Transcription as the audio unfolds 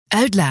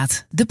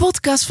Uitlaat, de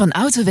podcast van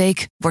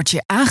Autoweek, wordt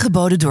je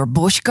aangeboden door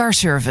Bosch Car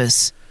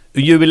Service.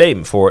 Een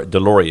jubileum voor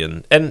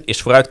DeLorean en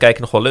is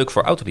vooruitkijken nog wel leuk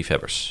voor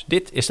autoliefhebbers.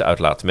 Dit is de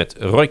Uitlaat met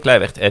Roy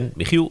Kleiweg en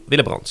Michiel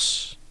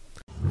Willebrands.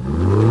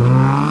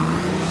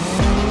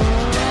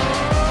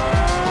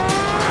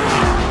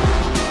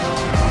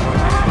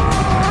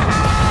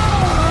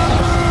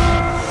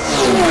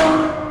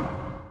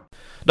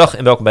 Dag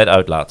en welkom bij de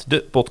Uitlaat,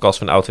 de podcast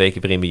van Autoweek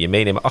waarin we je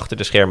meenemen achter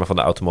de schermen van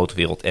de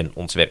automotorwereld en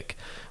ons werk.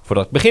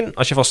 Voordat ik begin,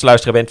 als je vast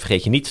luisteraar bent,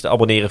 vergeet je niet te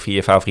abonneren via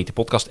je favoriete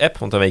podcast-app,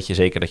 want dan weet je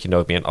zeker dat je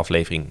nooit meer een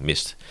aflevering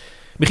mist.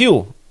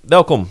 Michiel,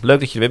 welkom. Leuk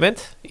dat je er weer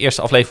bent.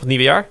 Eerste aflevering van het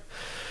nieuwe jaar.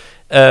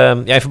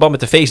 In verband met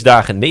de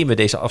feestdagen nemen we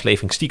deze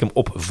aflevering stiekem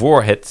op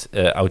voor het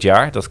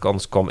oudjaar. Dat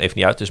kwam even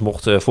niet uit. Dus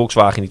mocht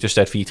Volkswagen in die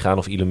tussentijd failliet gaan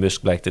of Elon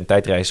Musk blijkt een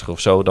tijdreiziger of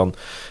zo, dan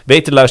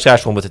weten de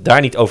luisteraars waarom we het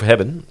daar niet over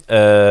hebben.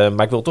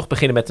 Maar ik wil toch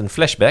beginnen met een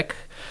flashback.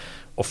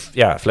 Of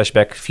ja,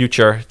 flashback,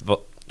 future, hoe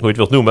je het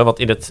wilt noemen. Want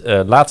in het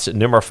laatste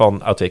nummer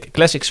van Autoweek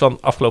Classics van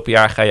afgelopen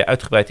jaar ga je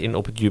uitgebreid in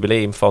op het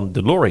jubileum van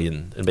DeLorean.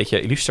 Een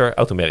beetje illuster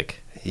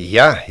automerk.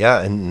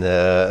 Ja, een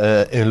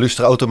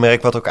illustre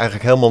automerk wat ook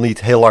eigenlijk helemaal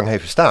niet heel lang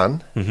heeft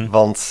bestaan. Mm-hmm.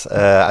 Want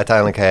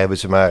uiteindelijk hebben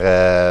ze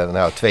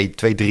maar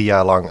 3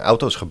 jaar lang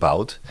auto's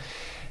gebouwd.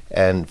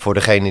 En voor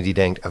degene die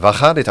denkt, waar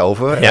gaat dit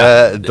over?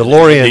 Ja,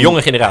 DeLorean, de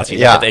jonge generatie,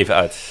 leg het even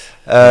uit.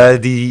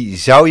 Die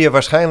zou je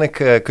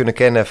waarschijnlijk kunnen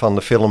kennen van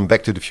de film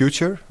Back to the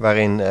Future,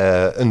 waarin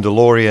een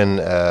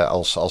DeLorean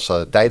als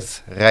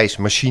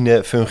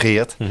tijdreismachine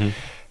fungeert. Mm-hmm.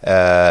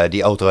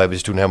 Die auto hebben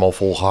ze toen helemaal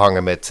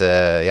volgehangen met,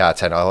 het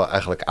zijn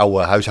eigenlijk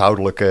oude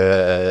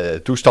huishoudelijke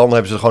toestanden.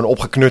 Hebben ze er gewoon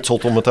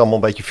opgeknutseld om het allemaal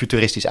een beetje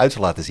futuristisch uit te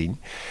laten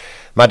zien.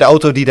 Maar de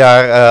auto die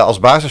daar als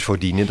basis voor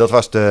diende, dat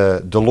was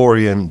de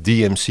DeLorean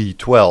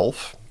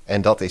DMC-12.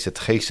 En dat is het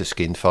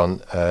geesteskind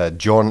van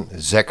John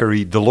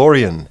Zachary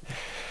DeLorean.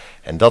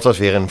 En dat was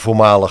weer een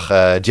voormalig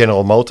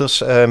General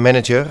Motors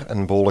manager.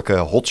 Een behoorlijke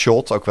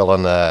hotshot, ook wel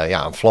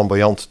een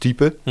flamboyant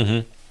type.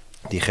 Mm-hmm.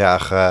 Die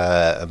graag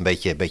een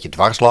beetje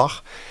dwars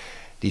lag.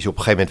 Die is op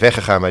een gegeven moment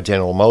weggegaan bij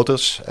General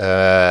Motors.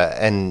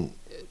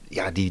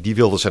 Die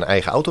wilde zijn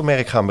eigen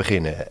automerk gaan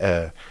beginnen.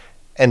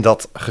 En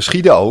dat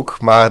geschiedde ook,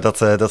 maar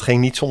dat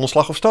ging niet zonder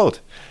slag of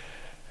stoot.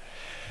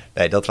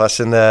 Nee, dat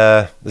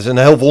is een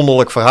heel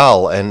wonderlijk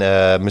verhaal. En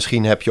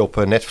misschien heb je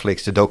op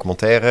Netflix de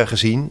documentaire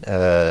gezien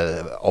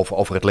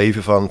over het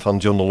leven van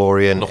John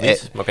DeLorean. Nog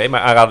niet, oké,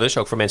 maar aanraden dus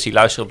ook voor mensen die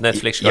luisteren op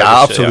Netflix. Ja,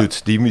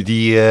 absoluut.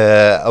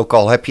 Ja. Ook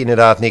al heb je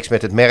inderdaad niks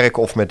met het merk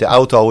of met de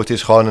auto, het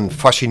is gewoon een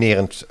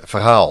fascinerend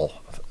verhaal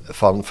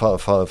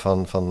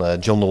van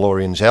John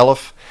DeLorean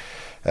zelf.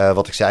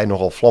 Wat ik zei,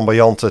 nogal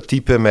flamboyante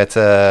type met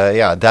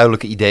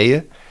duidelijke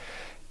ideeën.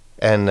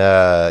 En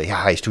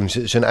hij is toen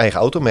zijn eigen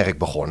automerk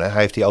begonnen.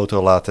 Hij heeft die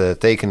auto laten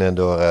tekenen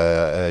door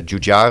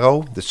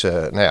Giugiaro. Dus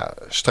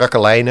strakke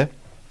lijnen.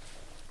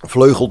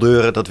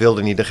 Vleugeldeuren, dat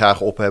wilde hij er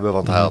graag op hebben.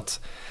 Want hij had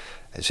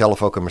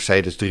zelf ook een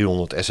Mercedes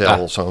 300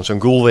 SL,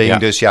 zo'n Gullwing. Ja.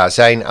 Dus ja,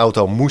 zijn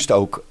auto moest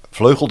ook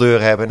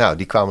vleugeldeuren hebben. Nou,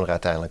 die kwamen er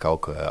uiteindelijk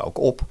ook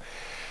op.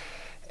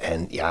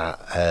 En ja,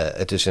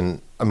 het is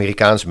een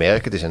Amerikaans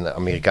merk. Het is een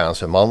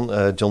Amerikaanse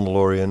man, John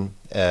DeLorean.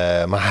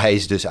 Maar hij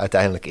is dus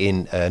uiteindelijk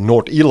in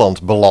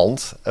Noord-Ierland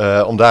beland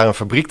om daar een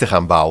fabriek te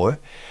gaan bouwen.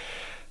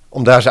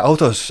 Om daar zijn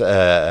auto's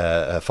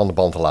van de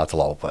band te laten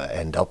lopen.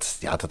 En dat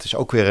is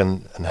ook weer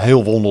een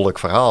heel wonderlijk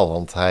verhaal.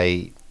 Want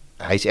hij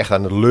is echt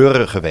aan het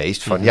leuren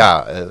geweest van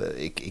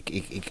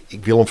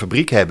ik wil een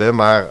fabriek hebben,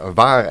 maar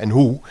waar en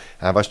hoe?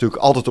 Hij was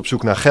natuurlijk altijd op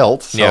zoek naar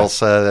geld, zoals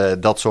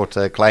dat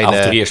soort kleine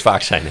avonturiers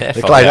vaak zijn. Hè?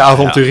 Kleine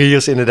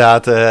avonturiers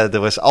inderdaad. Er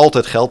was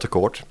altijd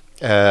geldtekort.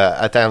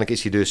 Uiteindelijk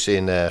is hij dus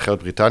in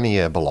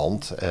Groot-Brittannië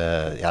beland.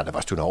 Er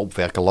was toen een hoop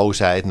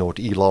werkeloosheid.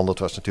 Noord-Ierland, dat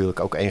was natuurlijk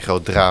ook één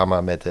groot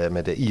drama met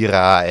de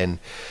IRA en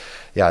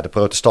de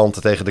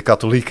protestanten tegen de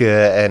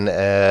katholieken. En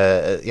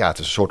het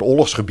is een soort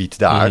oorlogsgebied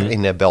daar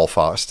in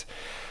Belfast.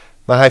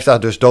 Maar hij heeft daar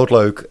dus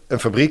doodleuk een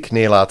fabriek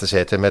neer laten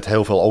zetten met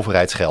heel veel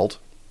overheidsgeld.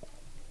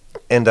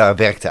 En daar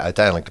werkten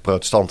uiteindelijk de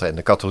protestanten en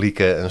de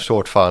katholieken een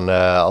soort van,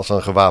 als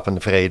een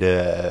gewapende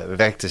vrede,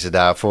 werkten ze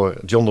daar voor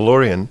John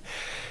DeLorean.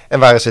 En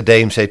waren ze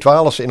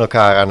DMC-12's in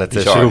elkaar aan het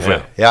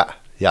schroeven.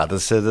 Ja, dat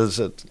is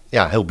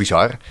heel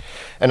bizar.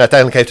 En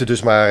uiteindelijk heeft het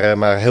dus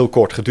maar heel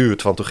kort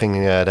geduurd, want toen ging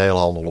de hele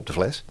handel op de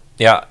fles.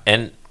 Ja,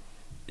 en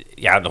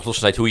nog los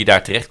van hoe je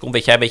daar terecht komt.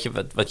 Weet jij een beetje,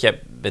 wat jij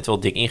bent wel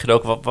dik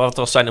ingedoken. Wat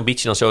was zijn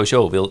ambitie dan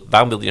sowieso?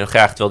 Waarom wilde hij dan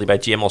graag, terwijl hij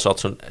bij GM al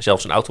zat,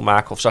 zelf zijn auto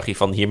maken? Of zag hij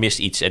van, hier mist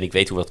iets en ik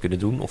weet hoe we dat kunnen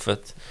doen? Of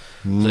het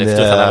even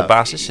terug naar de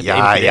basis?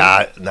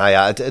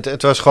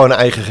 Het was gewoon een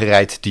eigen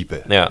gereid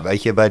type. Ja.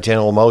 Weet je, bij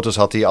General Motors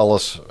had hij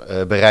alles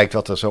bereikt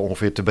wat er zo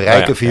ongeveer te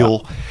bereiken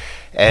viel.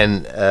 Ja.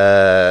 En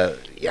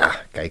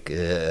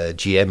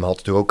GM had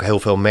natuurlijk ook heel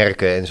veel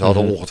merken. En ze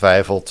hadden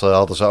ongetwijfeld,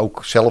 hadden ze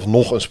ook zelf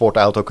nog een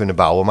sportauto kunnen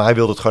bouwen. Maar hij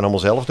wilde het gewoon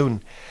allemaal zelf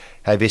doen.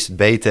 Hij wist het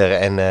beter.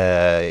 En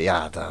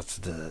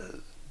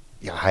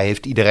hij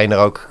heeft iedereen er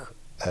ook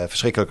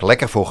verschrikkelijk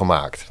lekker voor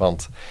gemaakt.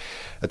 Want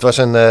het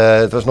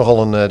was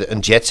nogal een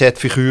jetset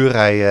figuur.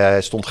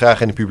 Hij stond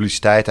graag in de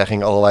publiciteit. Hij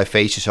ging allerlei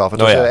feestjes af.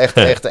 Het was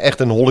echt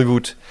een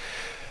Hollywood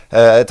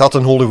Het had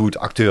een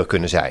Hollywood-acteur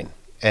kunnen zijn.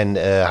 En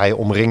hij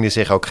omringde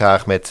zich ook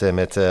graag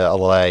met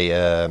allerlei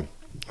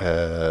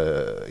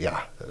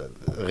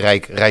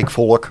rijk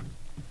volk.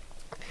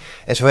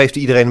 En zo heeft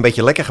iedereen een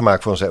beetje lekker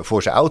gemaakt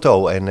voor zijn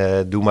auto.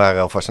 En doe maar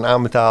alvast een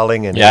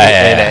aanbetaling en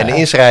een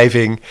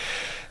inschrijving.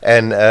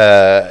 En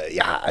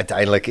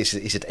uiteindelijk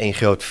is het één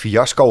groot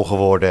fiasco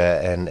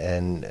geworden.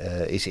 En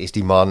is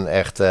die man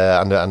echt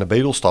aan de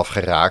bedelstaf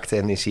geraakt.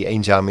 En is hij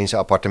eenzaam in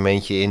zijn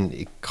appartementje in,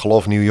 ik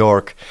geloof, New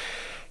York.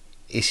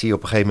 Is hij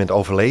op een gegeven moment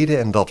overleden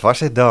en dat was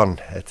het dan.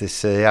 Het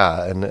is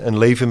een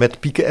leven met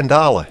pieken en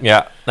dalen.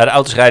 Ja, nou, de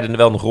auto's rijden er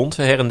wel nog rond,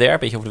 her en der, een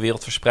beetje over de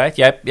wereld verspreid.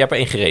 Jij hebt er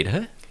één gereden, hè?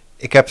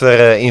 Ik heb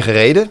erin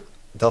gereden.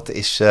 Dat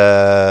is,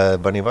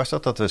 wanneer was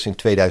dat? Dat was in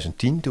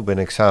 2010. Toen ben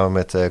ik samen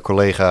met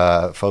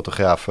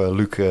collega-fotograaf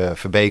Luc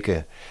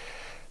Verbeke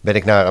ben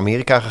ik naar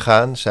Amerika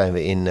gegaan. Zijn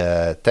we in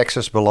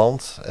Texas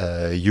beland,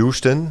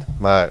 Houston.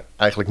 Maar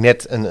eigenlijk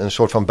net een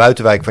soort van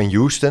buitenwijk van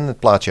Houston, het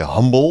plaatsje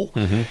Humble.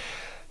 Mm-hmm.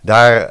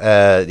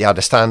 Daar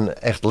staan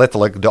echt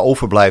letterlijk de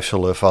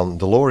overblijfselen van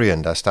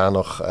DeLorean. Daar staan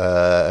nog...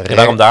 En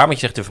waarom daar? Want je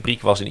zegt de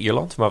fabriek was in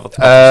Ierland, maar wat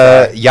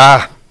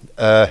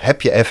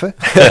heb je even?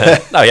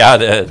 Nou ja,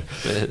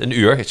 een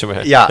uur.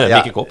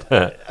 Dik ik op.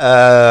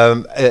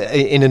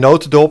 In de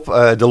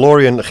notendop,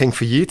 DeLorean ging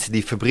failliet.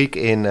 Die fabriek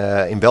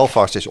in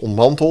Belfast is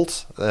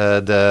ontmanteld.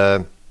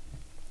 De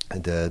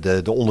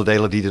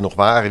onderdelen die er nog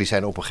waren, die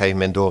zijn op een gegeven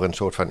moment door een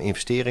soort van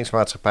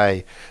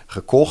investeringsmaatschappij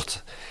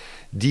gekocht.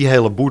 Die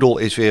hele boedel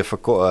is weer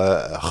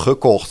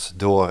gekocht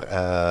door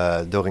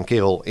een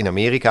kerel in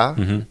Amerika,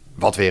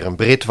 wat weer een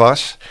Brit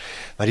was.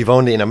 Maar die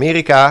woonde in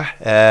Amerika.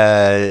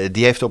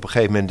 Die heeft op een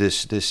gegeven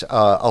moment dus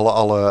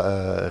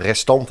alle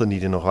restanten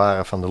die er nog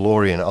waren van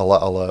DeLorean,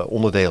 alle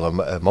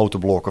onderdelen,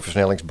 motorblokken,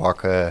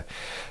 versnellingsbakken,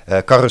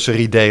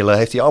 carrosseriedelen,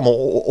 heeft hij allemaal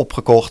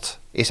opgekocht.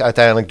 Is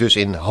uiteindelijk dus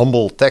in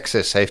Humble,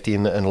 Texas, heeft hij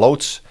een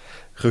loods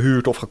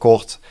gehuurd of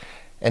gekocht.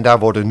 En daar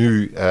worden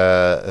nu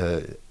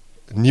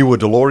nieuwe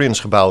DeLoreans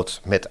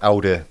gebouwd met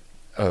oude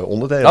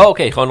onderdelen. Oh,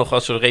 oké. Gewoon nog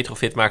als een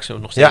retrofit maken ze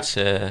nog steeds.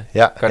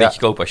 Kan je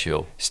kopen als je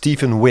wil.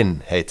 Stephen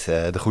Wynn heet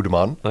de goede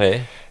man. Okay.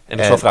 En er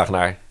is wel vraag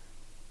naar.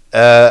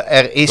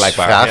 Er is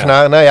vraag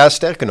naar. Nou ja,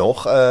 sterker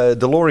nog,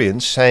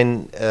 DeLoreans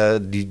zijn,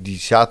 die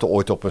zaten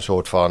ooit op een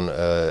soort van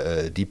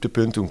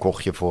dieptepunt. Toen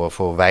kocht je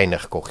voor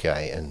weinig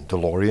jij een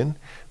DeLorean.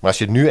 Maar als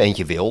je nu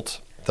eentje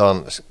wilt,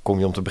 dan kom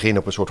je om te beginnen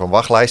op een soort van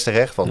wachtlijst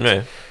terecht. Want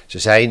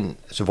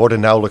ze worden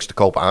nauwelijks te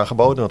koop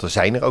aangeboden, want er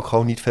zijn er ook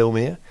gewoon niet veel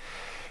meer.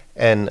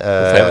 En, hoeveel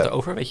hebben we het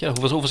over, weet je?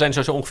 Hoeveel zijn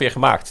er zo ongeveer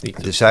gemaakt?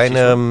 Er zijn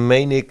er,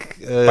 meen ik,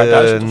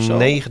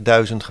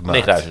 9000 gemaakt.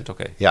 9000,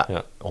 oké. Ja,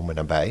 om en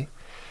nabij.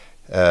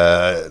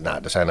 Er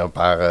zijn er een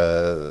paar...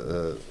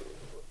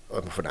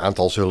 voor een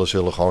aantal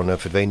zullen gewoon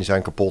verdwenen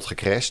zijn, kapot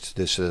gecrashed.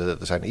 Dus er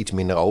zijn er iets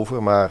minder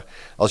over. Maar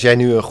als jij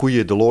nu een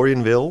goede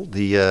DeLorean wil,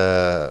 die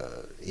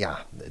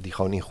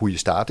gewoon in goede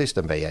staat is,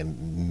 dan ben jij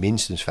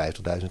minstens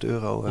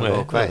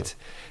 €50.000 kwijt.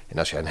 En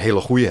als je een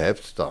hele goede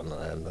hebt, dan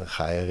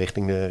ga je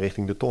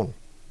richting de ton.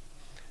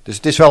 Dus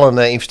het is wel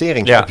een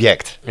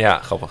investeringsobject. Ja,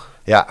 grappig.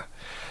 Ja.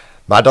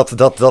 Maar dat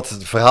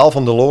verhaal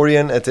van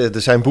DeLorean,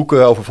 er zijn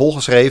boeken over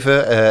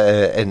volgeschreven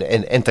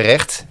en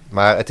terecht.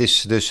 Maar het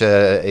is dus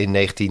in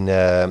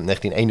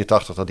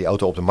 1981 dat die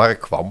auto op de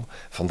markt kwam.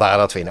 Vandaar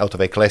dat we in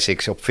AutoWeek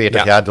Classics op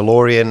 40 jaar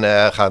DeLorean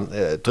gaan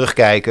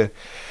terugkijken.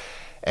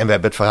 En we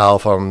hebben het verhaal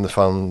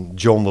van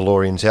John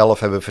DeLorean zelf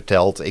hebben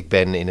verteld. Ik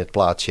ben in het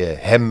plaatsje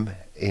Hem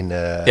in...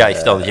 je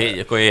vertelde,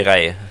 je kon je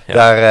rijden. Ja.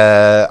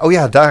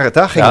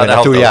 Daar gingen we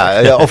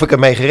naartoe. Of ik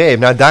ermee gereden heb.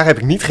 Nou, daar heb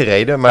ik niet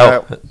gereden,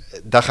 maar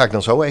daar ga ik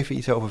dan zo even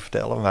iets over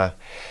vertellen. Maar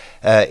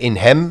in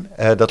Hem,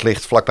 dat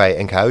ligt vlakbij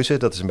Enkhuizen.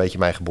 Dat is een beetje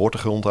mijn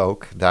geboortegrond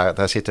ook.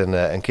 Daar zit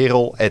een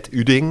kerel, Ed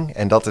Uding.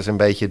 En dat is een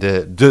beetje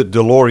de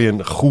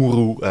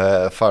DeLorean-goeroe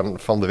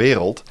van de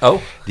wereld. Oh.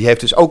 Die heeft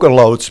dus ook een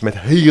loods met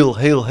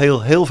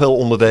heel veel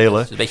onderdelen.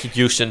 Het is een beetje het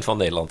Houston van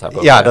Nederland.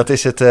 Dat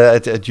is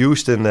het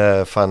Houston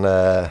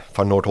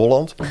van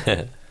Noord-Holland.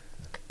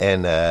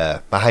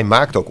 Maar hij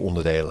maakt ook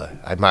onderdelen.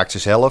 Hij maakt ze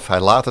zelf, hij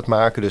laat het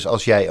maken. Dus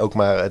als jij ook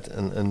maar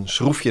een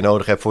schroefje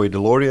nodig hebt voor je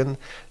DeLorean,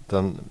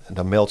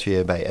 dan meld je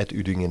je bij Ed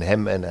Uding in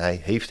Hem en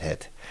hij heeft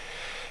het.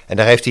 En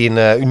daar heeft hij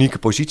een unieke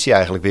positie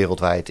eigenlijk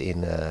wereldwijd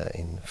in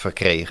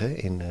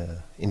verkregen,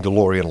 in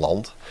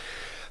DeLorean-land.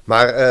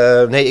 Maar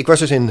ik was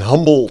dus in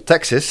Humble,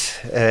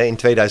 Texas in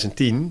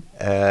 2010.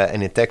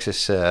 En in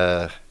Texas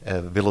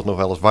wil het nog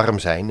wel eens warm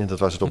zijn. En dat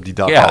was het op die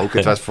dag ook.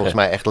 Het was volgens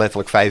mij echt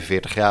letterlijk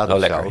 45 graden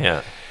of lekker, zo.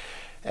 Ja.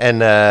 En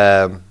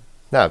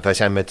wij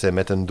zijn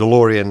met een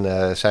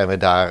DeLorean zijn we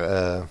daar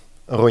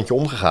een rondje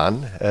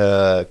omgegaan.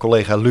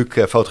 Collega Luc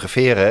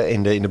fotograferen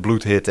in de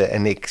bloedhitte.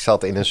 En ik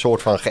zat in een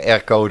soort van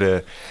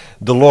geaircode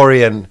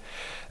DeLorean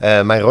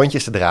mijn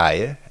rondjes te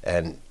draaien.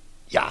 En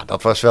ja,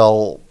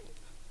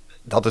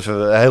 dat is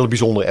een hele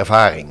bijzondere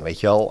ervaring, weet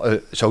je wel.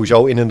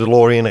 Sowieso in een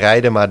DeLorean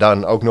rijden, maar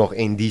dan ook nog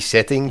in die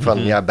setting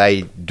van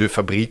bij de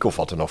fabriek of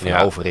wat er nog van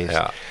over is.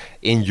 Ja.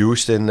 In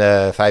Houston,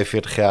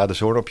 45 graden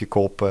zon op je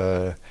kop.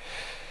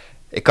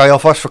 Ik kan je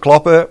alvast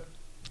verklappen,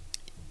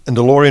 een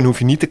DeLorean hoef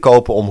je niet te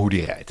kopen om hoe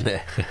die rijdt.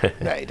 Nee.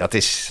 Nee, dat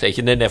is... Weet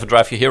je, Never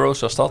Drive Your Heroes,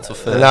 was dat?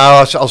 Of,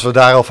 Nou, als we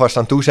daar alvast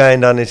aan toe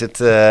zijn, dan is het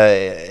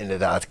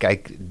inderdaad...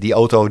 Kijk, die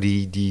auto,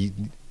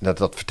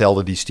 dat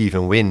vertelde die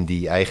Steven Wynn,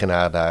 die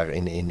eigenaar daar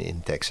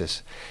in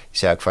Texas. Die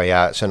zei ook van,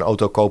 ja, zo'n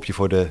auto koop je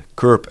voor de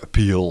curb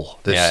appeal.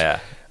 Dus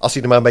als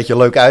hij er maar een beetje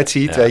leuk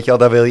uitziet, weet je wel,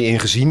 daar wil je in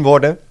gezien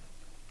worden.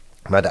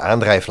 Maar de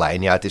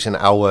aandrijflijn, ja, het is een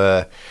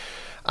oude,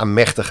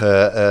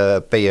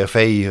 aanmächtige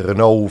PRV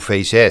Renault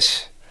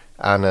V6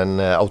 aan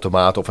een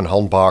automaat of een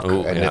handbak.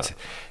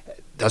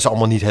 Dat is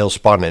allemaal niet heel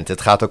spannend.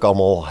 Het gaat ook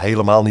allemaal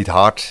helemaal niet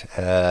hard.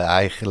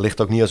 Hij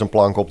ligt ook niet als een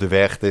plank op de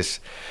weg. Dus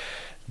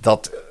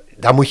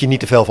daar moet je niet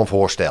te veel van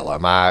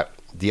voorstellen. Maar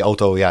die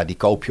auto, ja, die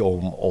koop je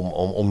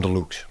om de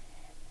looks.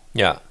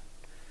 Ja,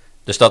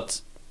 dus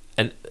dat...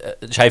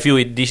 Dus hij viel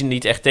je die zin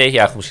niet echt tegen.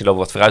 Ja, misschien lopen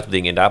we wat vooruit op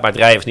dingen inderdaad. Maar het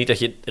rijden was niet dat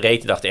je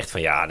reed en dacht echt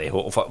van... Ja, nee,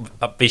 of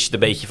wist je een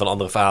beetje van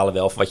andere verhalen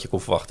wel... of wat je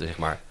kon verwachten, zeg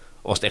maar.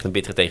 Of was het echt een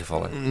bittere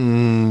tegenvaller?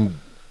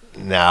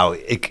 Nou,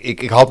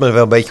 ik had me er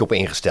wel een beetje op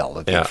ingesteld.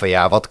 Ik denk van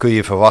ja, wat kun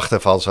je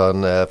verwachten van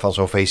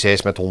zo'n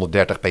V6 met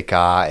 130 pk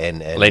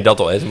en alleen dat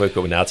al is een mooie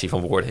combinatie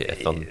van woorden.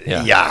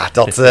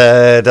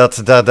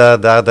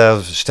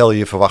 Daar stel je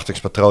je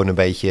verwachtingspatroon een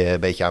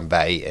beetje aan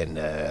bij. En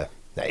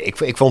nee,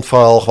 ik vond het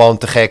vooral gewoon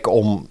te gek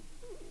om...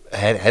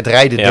 Het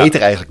rijden deed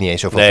er eigenlijk niet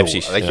eens zoveel toe.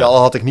 Precies, weet je, al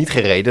had ik niet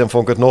gereden, dan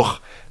vond ik het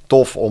nog...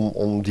 tof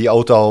om die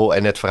auto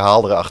en het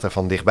verhaal erachter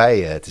van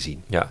dichtbij te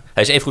zien. Ja,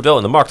 hij is evengoed wel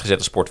in de markt gezet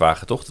als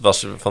sportwagen, toch? Het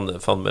was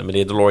van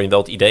meneer DeLorean wel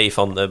het idee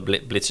van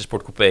Blitzer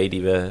Sportcoupé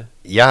die we...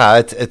 Ja,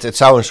 het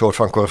zou een soort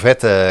van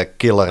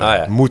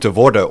Corvette-killer moeten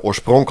worden,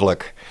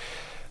 oorspronkelijk.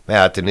 Maar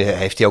ja, toen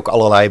heeft hij ook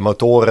allerlei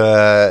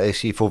motoren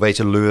is hij voor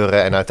wezen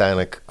leuren en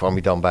uiteindelijk kwam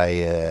hij dan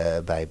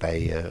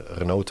bij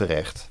Renault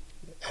terecht.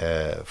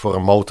 Voor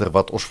een motor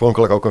wat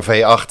oorspronkelijk ook een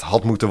V8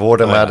 had moeten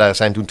worden, maar daar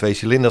zijn toen 2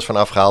 cilinders van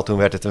afgehaald. Toen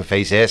werd het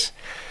een V6.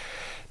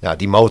 Nou,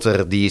 die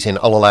motor die is in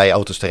allerlei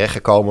auto's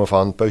terechtgekomen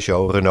van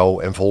Peugeot,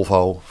 Renault en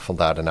Volvo.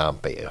 Vandaar de naam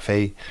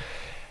PRV.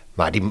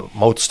 Maar die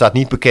motor staat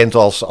niet bekend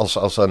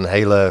als een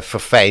hele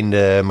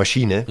verfijnde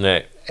machine.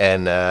 Nee.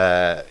 En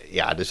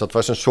dus dat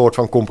was een soort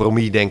van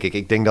compromis, denk ik.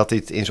 Ik denk dat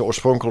dit in zijn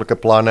oorspronkelijke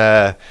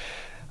plannen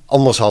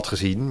anders had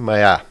gezien. Maar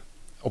ja,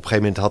 op een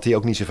gegeven moment had hij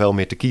ook niet zoveel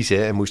meer te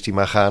kiezen. En moest hij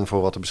maar gaan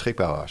voor wat er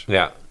beschikbaar was.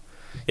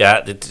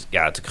 Het is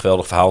een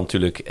geweldig verhaal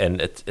natuurlijk. En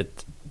het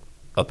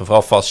wat me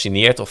vooral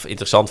fascineert of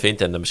interessant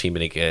vindt... en dan misschien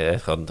ben ik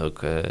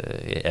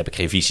heb ik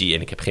geen visie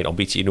en ik heb geen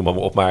ambitie, noem maar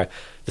op. Maar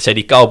dat zijn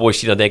die cowboys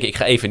die dan denken... ik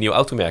ga even een nieuw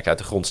automerk uit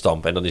de grond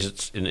stampen. En dan is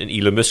het een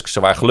Elon Musk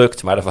zowaar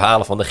gelukt. Maar de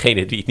verhalen van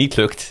degene die het niet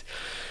lukt...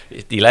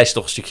 die lijst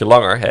toch een stukje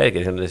langer. Hè?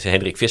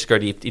 Hendrik Fisker,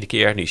 die het iedere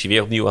keer... nu is hij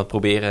weer opnieuw aan het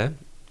proberen. Hè?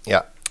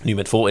 Ja. Nu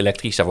met vol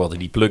elektrisch. Daar wordt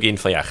die plug-in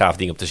van gaaf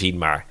ding om te zien...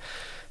 maar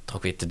toch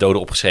ook weer te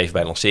doden opgeschreven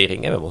bij lancering. En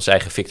we hebben onze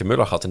eigen Victor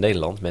Muller gehad in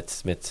Nederland.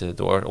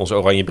 Door onze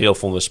oranje bril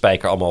vonden we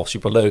Spijker allemaal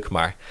superleuk.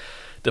 Maar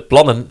de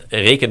plannen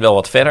rekenen wel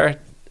wat verder.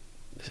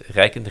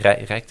 Reikten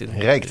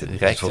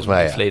volgens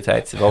mij,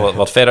 verletenheid. Wel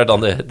wat verder dan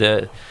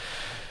de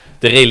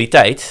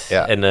realiteit.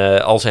 Ja.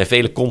 En al zijn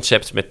vele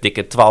concepts met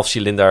dikke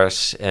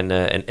 12-cilinders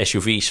en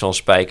SUV's van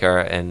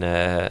Spijker.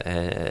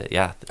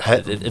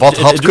 Wat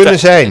had kunnen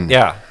zijn.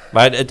 Ja,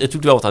 maar het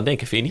doet wel wat aan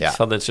denken, vind je niet? Ja.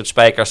 Van het soort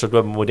Spijkers,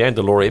 soort modern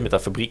DeLorean met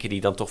dat fabrieken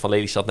die dan toch van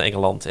Lelystad naar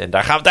Engeland. En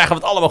daar gaan we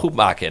het allemaal goed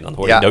maken. En dan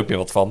hoor je er ook meer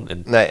wat van.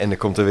 Nee, en dan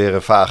komt er weer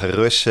een vage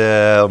Rus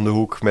om de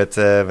hoek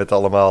met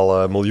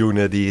allemaal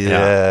miljoenen die...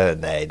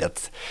 nee,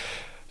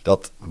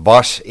 dat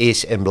was,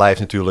 is en blijft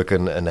natuurlijk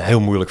een heel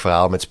moeilijk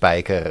verhaal met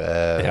Spijker.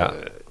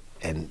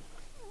 En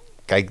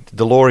kijk,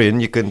 DeLorean,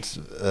 je kunt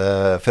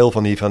veel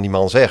van die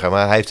man zeggen,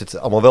 maar hij heeft het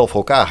allemaal wel voor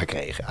elkaar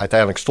gekregen.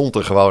 Uiteindelijk stond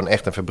er gewoon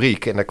echt een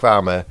fabriek en daar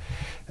kwamen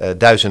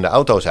duizenden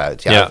auto's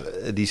uit.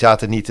 Die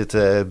zaten niet het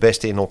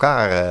beste in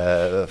elkaar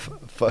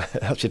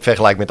als je het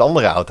vergelijkt met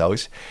andere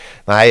auto's.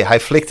 Maar hij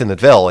flikte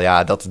het wel.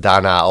 Ja, dat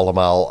daarna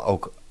allemaal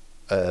ook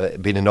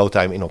binnen no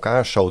time in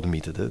elkaar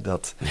sodemieterde.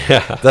 Dat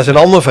is een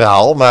ander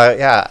verhaal, maar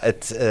ja,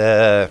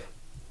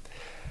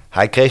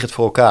 hij kreeg het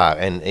voor elkaar.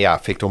 En ja,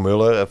 Victor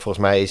Muller, volgens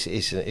mij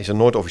is er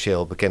nooit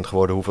officieel bekend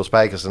geworden hoeveel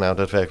Spijkers er nou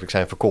daadwerkelijk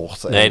zijn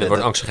verkocht. Nee, dat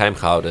wordt angstig geheim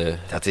gehouden.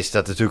 Dat is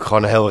natuurlijk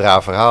gewoon een heel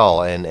raar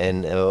verhaal. En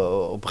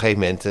op een gegeven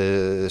moment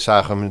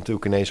zagen we hem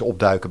natuurlijk ineens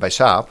opduiken bij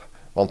Saab.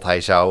 Want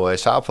hij zou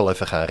Saab wel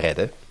even gaan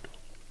redden.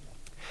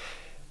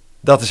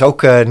 Dat is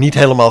ook niet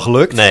helemaal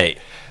gelukt. Nee.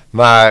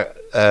 Maar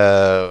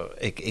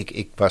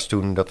ik was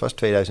toen, dat was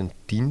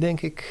 2010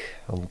 denk ik.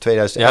 Want in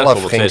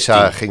 2011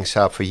 ging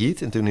Saab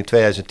failliet. En toen in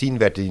 2010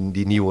 werd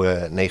die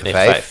nieuwe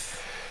 95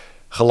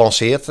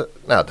 gelanceerd.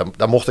 Nou,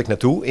 daar mocht ik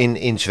naartoe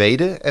in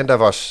Zweden. En daar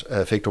was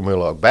Victor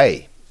Muller ook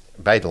bij.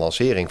 Bij de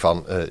lancering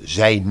van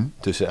zijn,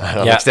 tussen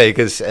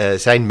aanhalingstekens,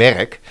 zijn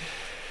merk.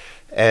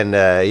 En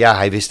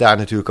hij wist daar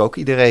natuurlijk ook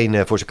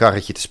iedereen voor zijn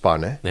karretje te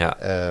spannen. Ja.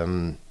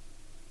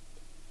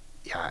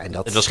 En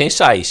dat... Het was geen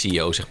saaie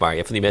CEO, zeg maar. Je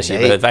hebt van die mensen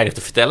die hebben weinig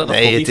te vertellen. Dat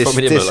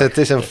het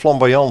is een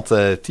flamboyant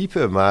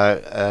type. Maar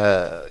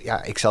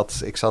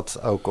ik zat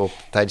ook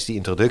tijdens die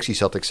introductie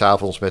zat ik 's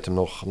avonds met hem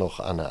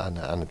nog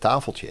aan een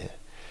tafeltje.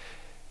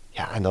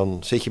 Ja, en dan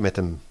zit je met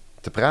hem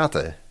te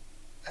praten.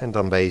 En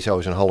dan ben je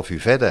zo zo'n half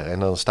uur verder. En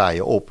dan sta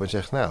je op en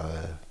zegt, nou,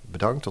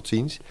 bedankt, tot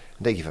ziens. Dan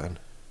denk je van,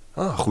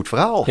 goed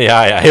verhaal.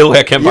 Ja, heel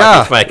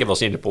herkenbaar. Ja. Ik heb wel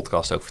eens in de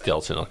podcast ook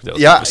verteld.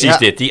 Precies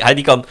dit.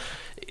 Die kan...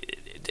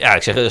 Ja,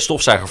 ik zeg een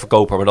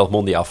stofzuigerverkoper, maar dat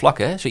mondiaal vlak,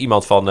 hè? Zo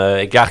iemand van,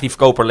 ik draag die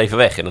verkoper even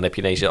weg. En dan heb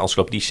je ineens een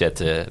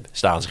encyclopedie-set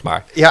staan, zeg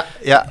maar. Ja,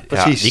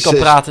 precies. Ja, die kan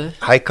praten.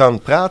 Hij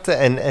kan praten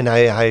en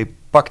hij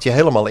pakt je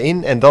helemaal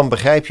in. En dan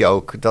begrijp je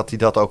ook dat hij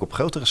dat ook op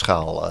grotere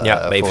schaal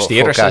bij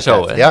investeerders en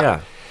zo. Ja.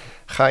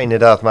 Ga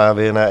inderdaad maar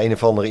weer naar een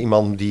of andere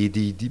iemand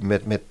die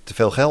met te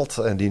veel geld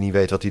en die niet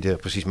weet wat hij er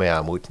precies mee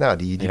aan moet. Nou,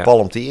 die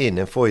palmt hij in.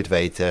 En voor je het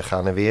weet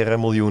gaan er weer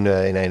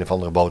miljoenen in een of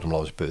andere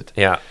bodemloze put.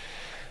 Ja.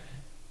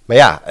 Maar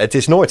ja, het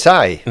is nooit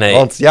saai. Nee.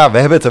 Want ja, we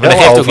hebben het er wel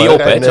over. En dat geeft ook niet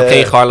op, hè? Het is ook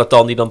geen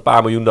charlatan die dan een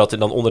paar miljoen dat en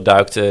dan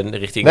onderduikt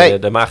richting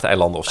de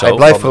Maagdeilanden of zo. Hij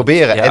blijft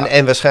proberen. Ja.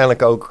 En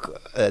waarschijnlijk ook,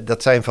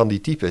 dat zijn van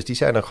die types, die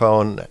zijn er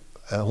gewoon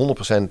 100%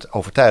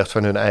 overtuigd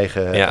van hun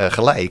eigen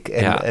gelijk.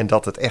 En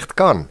dat het echt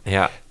kan.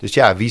 Ja. Dus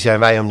ja, wie zijn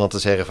wij om dan te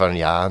zeggen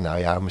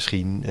van,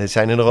 misschien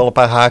zijn er nog wel een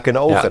paar haken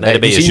en ogen. Dan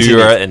ben je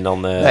zuur en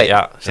dan...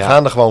 ze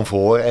gaan er gewoon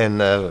voor en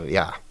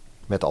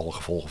met alle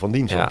gevolgen van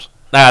dien soms.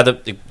 Nou ja,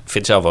 ik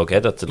vind zelf ook, hè,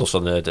 dat los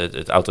van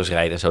het auto's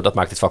rijden en zo, dat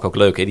maakt het vak ook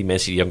leuk. Hè? Die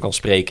mensen die dan kan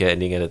spreken en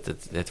dingen.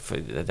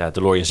 De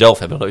DeLorean zelf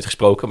hebben we nooit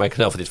gesproken, maar ik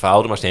kan zelf van dit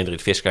verhaal doen. Maar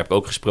Hendrik Fisker heb ik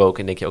ook gesproken.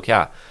 En denk je ook,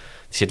 er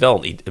zit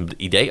wel een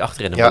idee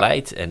achter en een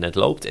beleid. En het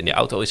loopt en die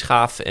auto is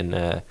gaaf.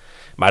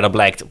 Maar dan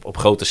blijkt op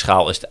grote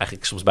schaal is het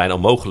eigenlijk soms bijna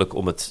onmogelijk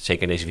om het,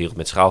 zeker in deze wereld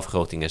met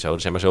schaalvergroting en zo.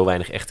 Er zijn maar zo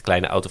weinig echt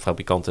kleine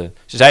autofabrikanten.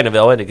 Ze zijn er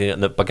wel, hè.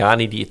 De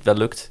Pagani die het wel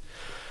lukt.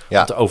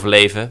 Om te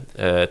overleven.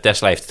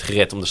 Tesla heeft het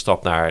gered om de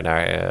stap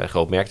naar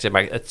groot merk te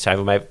zetten. Maar het zijn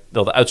voor mij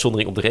wel de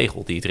uitzondering op de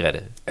regel die het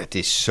redden. Het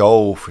is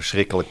zo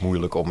verschrikkelijk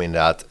moeilijk om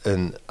inderdaad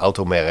een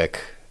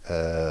automerk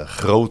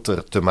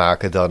groter te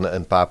maken dan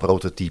een paar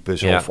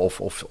prototypes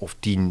of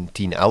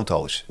 10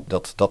 auto's.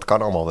 Dat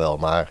kan allemaal wel.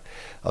 Maar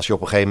als je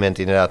op een gegeven moment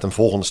inderdaad een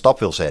volgende stap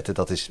wil zetten,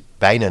 dat is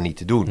bijna niet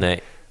te doen.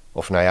 Nee.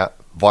 Of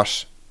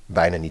was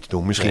bijna niet te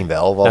doen. Misschien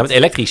wel. Want met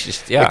elektrisch is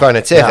het, ik wou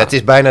net zeggen, het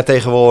is bijna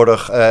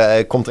tegenwoordig,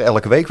 komt er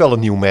elke week wel een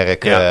nieuw merk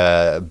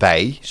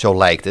bij. Zo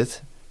lijkt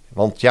het.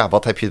 Want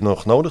wat heb je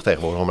nog nodig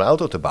tegenwoordig om een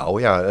auto te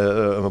bouwen? Ja,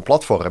 een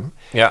platform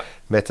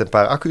met een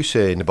paar accu's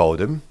in de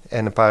bodem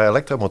en een paar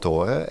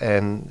elektromotoren.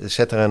 En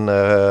zet er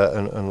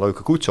een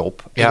leuke koets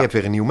op en je hebt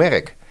weer een nieuw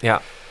merk.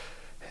 Ja.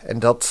 En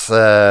dat...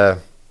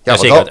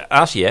 zeker uit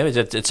Azië. Hè?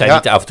 Het zijn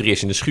niet de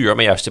avonturiers in de schuur,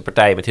 maar juist de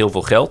partijen met heel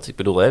veel geld. Ik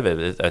bedoel,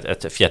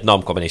 uit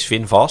Vietnam kwam ineens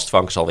VinFast.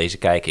 Frank zal wezen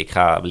kijken. Ik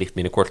ga wellicht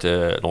binnenkort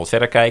nog wat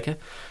verder kijken.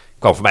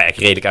 Kwam voor mij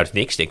eigenlijk redelijk uit het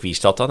niks. Ik denk, wie is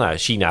dat dan? Nou,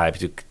 China heb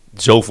je natuurlijk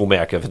zoveel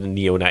merken. Van de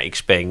NIO naar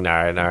Xpeng,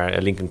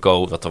 naar Lynk &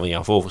 Co. Wat dan weer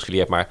aan Volvo's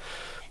geleerd. Maar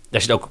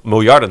daar zit ook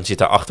miljarden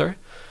daarachter.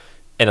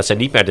 En dat zijn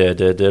niet meer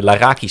de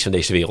Larakis van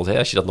deze wereld. Hè?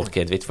 Als je dat nog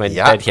kent. Weet je, van de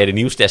tijd dat jij de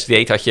nieuwstest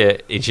deed, had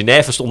je in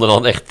Genève stonden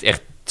dan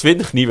echt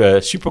 20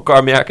 nieuwe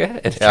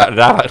supercarmerken. En daar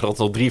waren er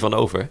nog 3 van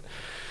over.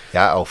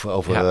 Ja,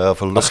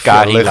 over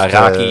Ascari,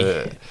 Laraki.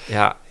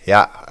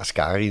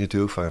 Ascari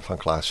natuurlijk van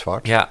Klaas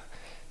Zwart. Ja.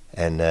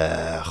 En,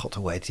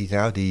 hoe heet die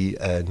nou? Die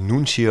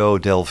Nuncio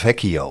Del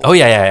Vecchio. Oh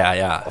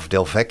ja. Of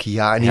Del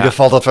Vecchia. In ieder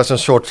geval, dat was een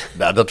soort...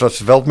 Nou, dat was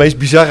wel het meest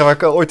bizarre wat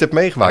ik ooit heb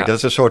meegemaakt. Ja. Dat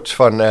is een soort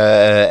van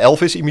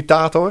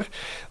Elvis-imitator.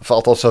 Of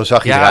althans, zo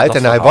zag hij eruit.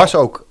 En hij was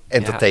ook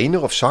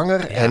entertainer of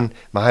zanger. Ja.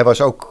 Maar hij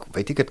was ook,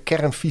 weet ik het,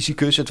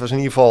 kernfysicus. Het was in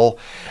ieder geval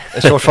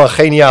een soort van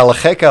geniale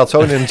gek. Hij had zo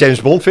in een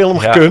James Bond film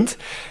gekund.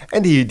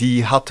 En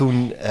die had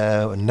toen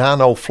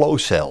Nano Flow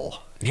Cell.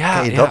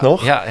 Ken je dat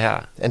nog?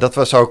 Ja. En dat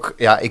was ook...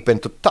 Ja, ik ben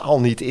totaal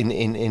niet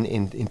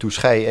in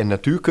toeschei en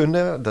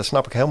natuurkunde. Daar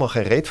snap ik helemaal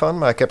geen reet van.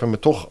 Maar ik heb hem me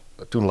toch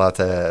toen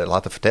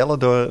laten vertellen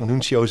door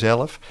Nuncio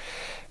zelf.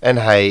 En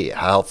hij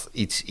had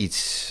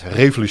iets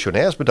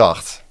revolutionairs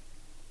bedacht.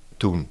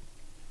 Toen.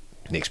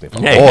 Niks meer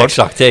van gehoord.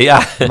 Exact.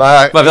 Ja.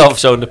 Maar wel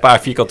zo'n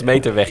paar vierkante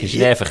meter weg in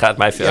Genève gaat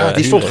mij veel. Ja,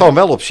 die stond gewoon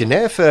wel op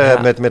Genève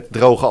met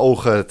droge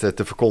ogen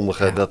te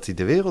verkondigen dat hij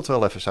de wereld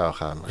wel even zou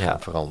gaan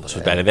veranderen. Als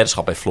we bij een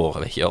weddenschap bij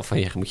Floren, weet je wel,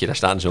 van moet je daar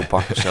staan in zo'n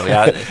pak of zo.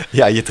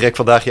 Ja, je trekt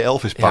vandaag je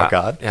Elvis-pak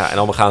aan. Ja, en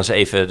dan gaan ze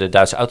even de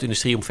Duitse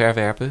auto-industrie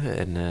omverwerpen.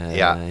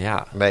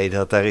 Nee,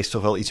 daar is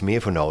toch wel iets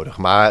meer voor nodig.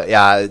 Maar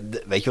ja,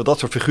 weet je wel, dat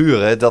soort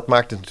figuren, dat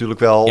maakt het natuurlijk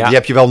wel, die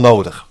heb je wel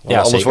nodig. Want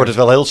anders zeker. wordt het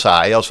wel heel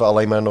saai als we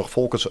alleen maar nog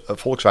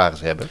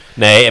Volkswagens hebben.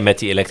 Nee, en met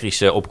die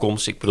elektrische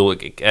opkomst, ik bedoel,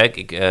 ik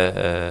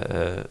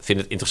vind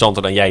het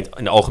interessanter dan jij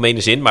in de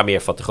algemene zin, maar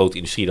meer wat de grote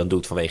industrie dan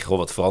doet vanwege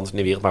wat verandert in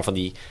de wereld. Maar van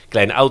die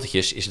kleine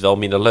autootjes is het wel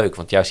minder leuk,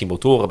 want juist die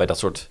motoren bij dat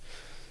soort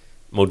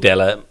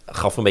modellen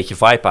gaf een beetje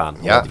vibe aan.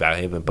 Ja.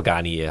 Een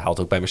Pagani haalt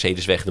ook bij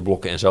Mercedes weg de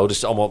blokken en zo, dus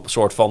het is allemaal een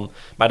soort van,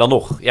 maar dan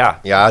nog, Ja,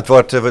 het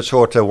wordt een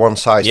soort one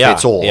size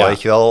fits all,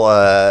 weet je wel.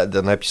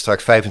 Dan heb je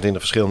straks 25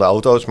 verschillende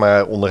auto's,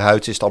 maar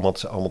onderhuids is het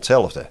allemaal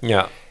hetzelfde.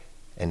 Ja.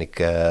 En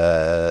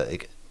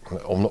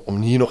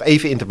om hier nog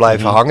even in te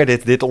blijven hangen,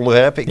 dit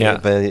onderwerp.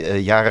 Ik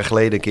ben jaren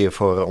geleden een keer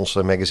voor ons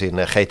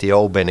magazine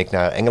GTO ben ik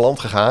naar Engeland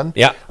gegaan.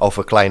 Ja.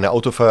 Over kleine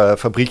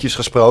autofabriekjes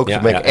gesproken.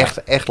 Toen ben ik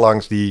echt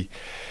langs die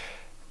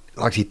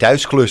langs die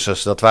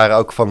thuisklussers, dat waren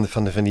ook van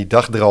die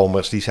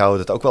dagdromers, die zouden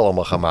het ook wel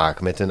allemaal gaan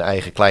maken met hun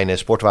eigen kleine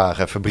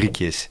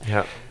sportwagenfabriekjes.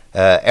 Ja.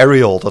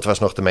 Ariel, dat was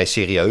nog de meest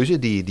serieuze.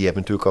 Die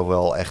hebben natuurlijk ook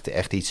wel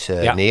echt iets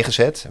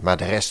neergezet. Maar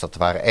de rest, dat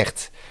waren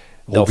echt...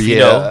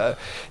 Delfino.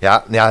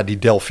 Die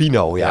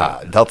Delfino,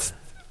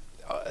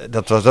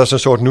 Dat was een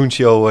soort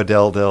Nuncio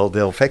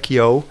del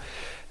Vecchio.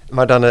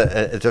 Maar dan,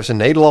 het was een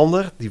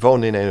Nederlander. Die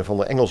woonde in een of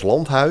ander Engels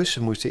landhuis.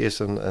 Ze moesten eerst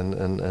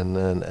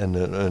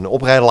een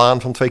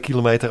oprijlaan van 2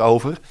 kilometer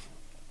over.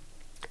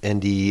 En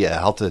die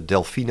had de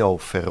Delfino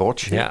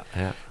Feroce. Ja.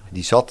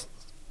 Die zat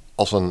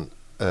als een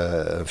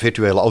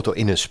virtuele auto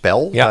in een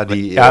spel. Ja,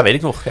 weet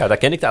ik nog. Ja, daar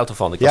ken ik de auto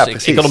van. Ik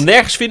kan hem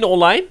nergens vinden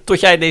online, tot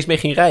jij ineens mee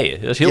ging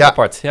rijden. Dat is heel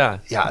apart.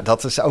 Ja,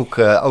 dat is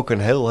ook een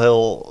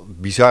heel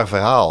bizar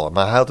verhaal.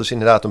 Maar hij had dus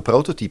inderdaad een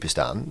prototype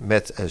staan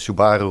met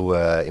Subaru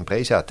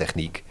Impreza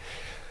techniek.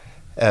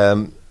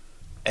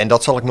 En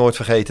dat zal ik nooit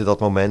vergeten, dat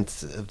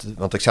moment.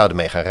 Want ik zou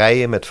ermee gaan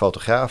rijden, met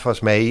fotograaf was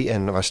mee.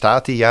 En waar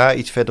staat hij? Ja,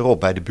 iets verderop,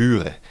 bij de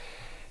buren.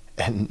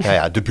 En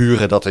de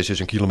buren, dat is dus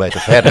 1 kilometer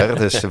verder.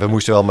 Dus we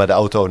moesten wel met de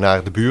auto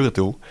naar de buren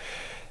toe.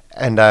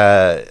 En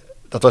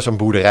dat was een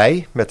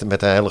boerderij met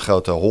een hele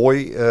grote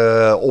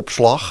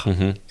hooiopslag.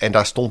 En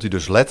daar stond hij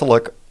dus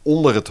letterlijk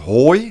onder het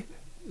hooi.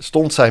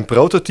 Stond zijn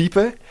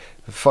prototype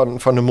van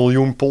 1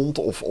 miljoen pond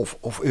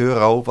of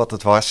euro, wat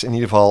het was. In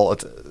ieder geval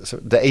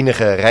de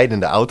enige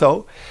rijdende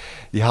auto.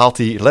 Die haalt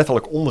hij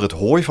letterlijk onder het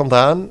hooi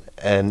vandaan.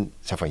 En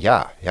zei van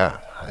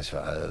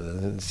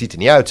het ziet er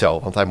niet uit zo,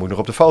 want hij moet nog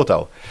op de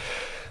foto.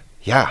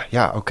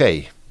 Ja,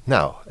 oké.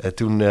 Nou,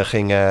 toen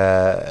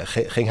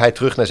ging hij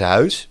terug naar zijn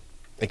huis.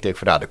 Ik denk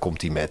van, daar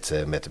komt hij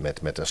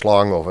met een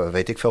slang of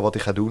weet ik veel wat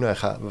hij gaat doen. We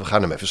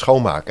gaan hem even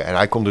schoonmaken. En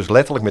hij komt dus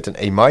letterlijk met een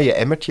emaille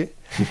emmertje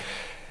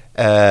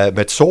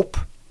met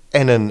sop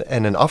en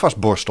een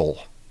afwasborstel.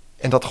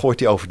 En dat gooit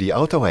hij over die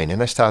auto heen. En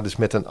hij staat dus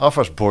met een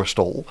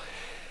afwasborstel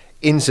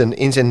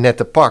in zijn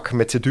nette pak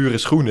met zijn dure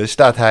schoenen.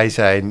 Staat hij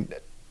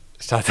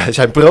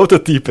zijn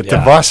prototype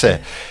te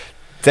wassen.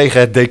 Tegen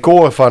het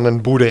decor van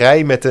een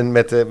boerderij met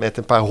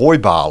een paar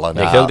hooibalen. Ik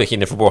denk ook dat je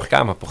in een verborgen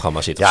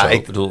kamerprogramma zit of zo.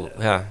 Ik bedoel,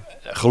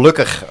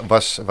 gelukkig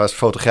was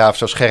fotograaf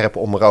zo scherp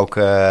om er ook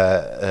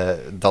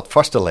dat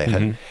vast te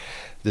leggen.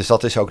 Dus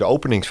dat is ook de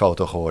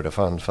openingsfoto geworden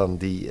van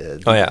die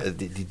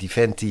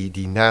vent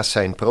die naast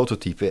zijn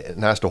prototype,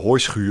 naast de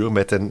hooischuur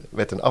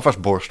met een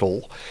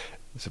afwasborstel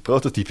zijn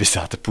prototype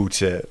staat te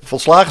poetsen.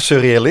 Volslagen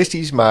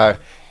surrealistisch, maar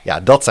ja,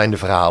 dat zijn de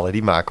verhalen.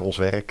 Die maken ons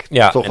werk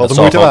toch wel de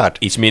moeite waard.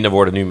 Iets minder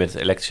worden nu met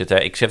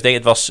elektrische. Ik denk,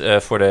 het was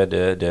voor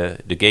de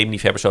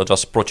game-liefhebbers zo. Het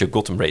was Project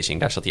Gotham Racing.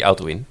 Daar zat die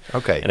auto in.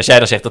 Okay. En als jij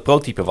dan zegt dat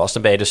prototype was,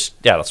 dan ben je dus...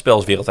 Ja, dat spel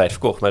is wereldwijd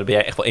verkocht. Maar dan ben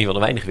jij echt wel een van de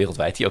weinigen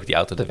wereldwijd die ook die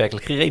auto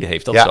daadwerkelijk gereden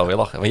heeft. Dat is wel weer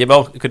lachen. Want je hebt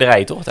wel kunnen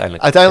rijden, toch,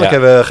 uiteindelijk? Uiteindelijk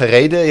hebben we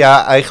gereden.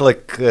 Ja,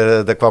 eigenlijk,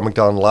 daar kwam ik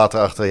dan later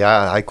achter.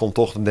 Ja, hij kon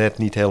toch net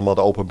niet helemaal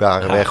de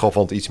openbare weg op.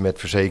 Want iets met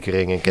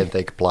verzekering en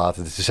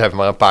kentekenplaten. Dus zijn we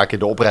maar een paar keer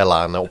de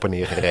oprijlaan op en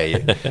neer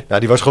gereden. Nou,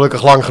 die was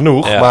gelukkig lang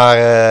genoeg. Ja. Maar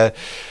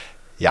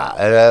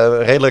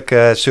redelijk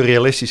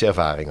surrealistische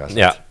ervaring was het.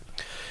 Ja.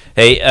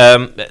 Hey, daar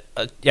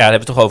hebben we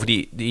het toch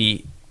over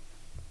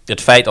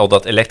het feit al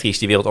dat elektrisch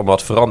die wereld allemaal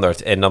had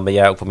veranderd. En dan ben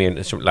jij ook wel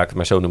meer, laat ik het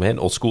maar zo noemen, een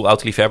oldschool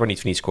autoliefhebber. Niet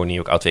voor niets scoor je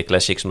ook Auto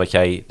Classics, omdat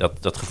jij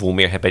dat gevoel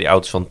meer hebt bij die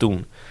auto's van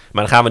toen.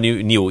 Maar dan gaan we nu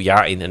een nieuw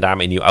jaar in en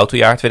daarmee een nieuw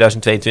autojaar,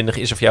 2022.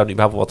 Is er voor jou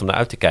überhaupt wat om naar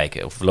uit te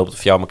kijken? Of loopt het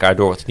voor jou elkaar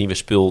door het nieuwe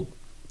spul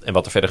en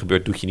wat er verder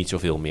gebeurt, doet je niet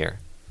zoveel meer?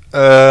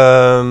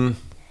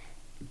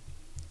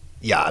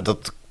 Ja,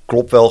 dat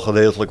klopt wel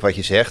gedeeltelijk wat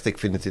je zegt. Ik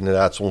vind het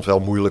inderdaad soms wel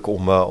moeilijk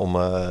om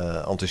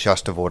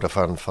enthousiast te worden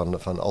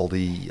van al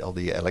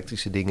die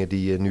elektrische dingen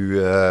die je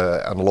nu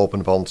aan de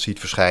lopende band ziet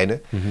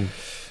verschijnen.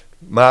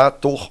 Maar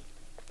toch,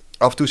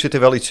 af en toe zit er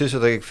wel iets tussen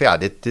dat ik van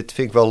dit vind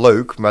ik wel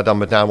leuk, maar dan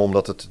met name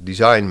omdat het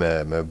design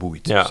me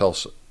boeit. Ja.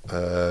 Zoals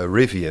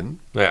Rivian.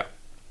 Ja.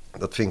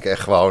 Dat vind ik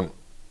echt gewoon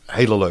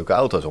hele leuke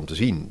auto's om te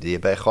zien. Die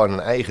hebben echt gewoon een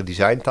eigen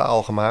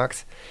designtaal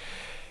gemaakt.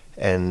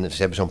 En ze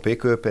hebben zo'n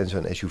pick-up en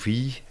zo'n SUV.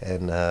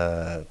 En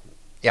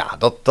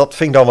dat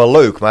vind ik dan wel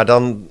leuk. Maar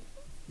dan,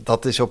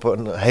 dat is op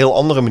een heel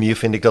andere manier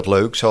vind ik dat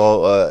leuk.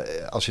 Zo,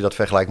 als je dat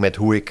vergelijkt met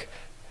hoe ik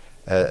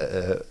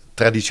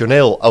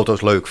traditioneel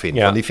auto's leuk vind.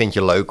 Ja. Want die vind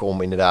je leuk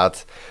om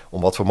inderdaad,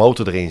 om wat voor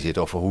motor erin zit.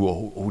 Of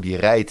hoe die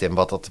rijdt en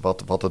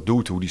wat het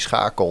doet. Hoe die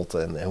schakelt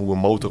en hoe een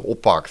motor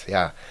oppakt.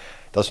 Ja,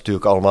 dat is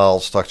natuurlijk allemaal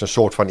straks een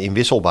soort van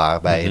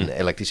inwisselbaar bij een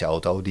elektrische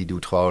auto. Die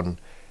doet gewoon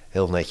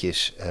heel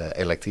netjes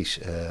elektrisch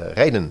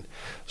rijden.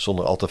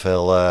 Zonder al te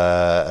veel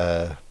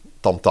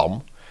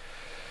tamtam.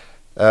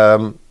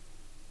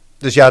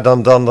 Dus ja,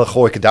 dan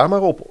gooi ik het daar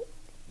maar op.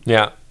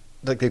 Ja.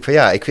 Dat ik denk van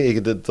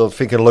dat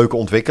vind ik een leuke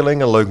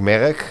ontwikkeling. Een leuk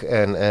merk.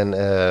 En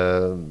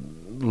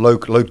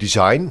leuk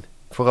design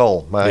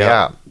vooral.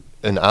 Maar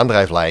een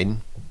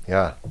aandrijflijn.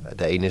 Ja,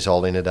 de ene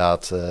zal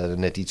inderdaad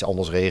net iets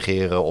anders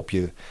reageren op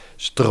je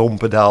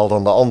stroompedaal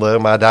dan de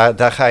ander. Maar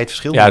daar ga je het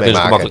verschil mee maken. Ja,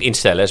 dus gemakkelijk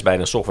instellen. Is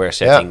bijna een software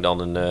setting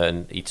dan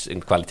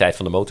een kwaliteit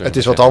van de motor. Het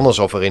is wat anders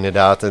of er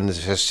inderdaad een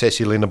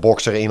 6-cilinder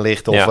boxer in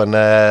ligt of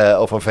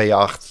een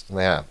V8.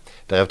 Nou ja, daar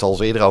hebben we het al eens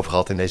eerder over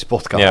gehad in deze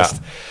podcast.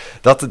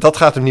 Ja. Dat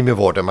gaat hem niet meer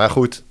worden. Maar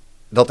goed,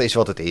 dat is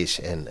wat het is.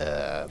 En,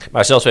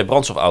 maar zelfs bij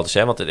brandstofauto's,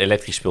 hè, want het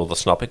elektrisch spul, dat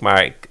snap ik.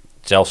 Maar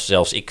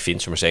zelfs ik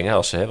vind, zullen we zeggen,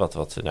 als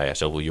nou ja,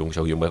 zo jong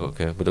ben ik ook,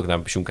 moet ook naar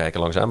mijn pensioen kijken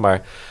langzaam.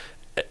 Maar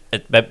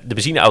bij de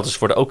benzineauto's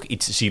worden ook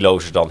iets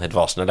zielozer dan het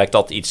was. Nou lijkt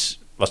dat iets,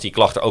 was die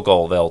klacht er ook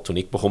al wel toen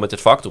ik begon met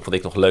het vak. Toen vond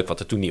ik nog leuk wat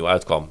er toen nieuw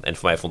uitkwam. En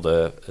voor mij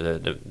vonden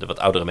de wat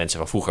oudere mensen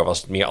van vroeger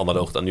was het meer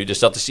analoog dan nu. Dus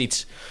dat is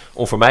iets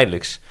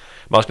onvermijdelijks.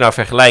 Maar als ik nou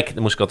vergelijk,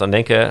 dan moest ik wat aan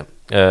denken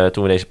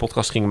toen we deze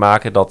podcast gingen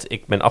maken, dat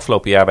ik ben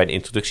afgelopen jaar bij de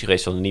introductie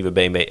geweest van de nieuwe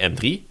BMW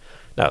M3.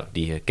 Nou,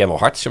 die Camel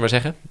hard, zullen we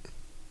maar zeggen.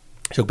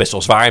 Is ook best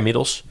wel zwaar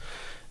inmiddels.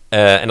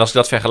 En als ik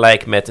dat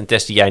vergelijk met een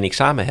test die jij en ik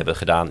samen hebben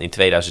gedaan in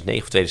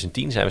 2009 of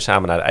 2010, zijn we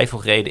samen naar de Eifel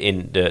gereden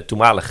in de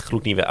toenmalige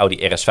gloednieuwe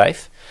Audi RS5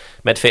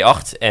 met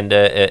V8 en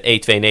de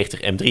E290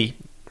 M3,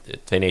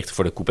 290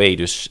 voor de coupé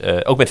dus,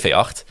 ook met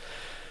V8,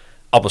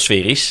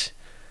 atmosferisch.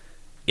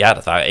 Ja,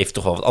 dat waren even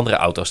toch wel wat andere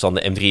auto's dan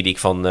de M3 die ik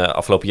van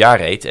afgelopen jaar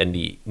reed. En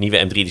die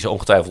nieuwe M3 die zou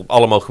ongetwijfeld op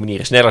alle mogelijke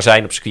manieren sneller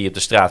zijn op circuit, op de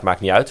straat,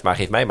 maakt niet uit. Maar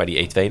geef mij maar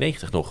die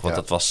E290 nog, want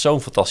dat was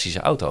zo'n fantastische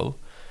auto.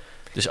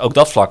 Dus ook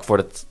dat vlak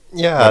wordt het.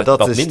 Ja,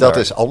 dat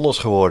is anders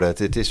geworden.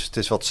 Het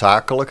is wat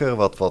zakelijker,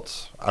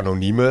 wat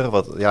anoniemer.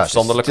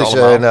 Het is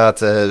inderdaad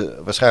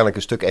waarschijnlijk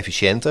een stuk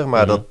efficiënter,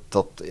 maar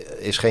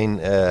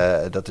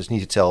dat is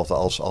niet hetzelfde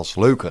als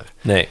leuker.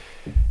 Nee.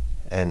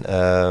 En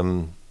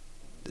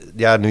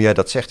nu jij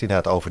dat zegt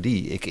inderdaad over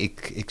die.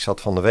 Ik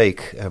zat van de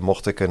week,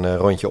 mocht ik een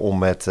rondje om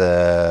met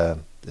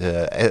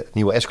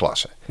nieuwe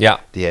S-klasse. Ja.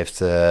 Die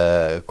heeft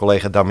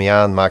collega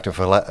Damiaan maakt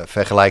een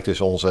vergelijk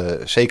tussen onze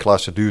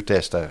C-klasse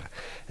duurtester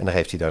en daar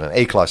heeft hij dan een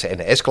E-klasse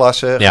en een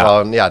S-klasse. Ja.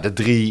 Gewoon de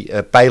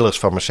 3 pijlers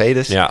van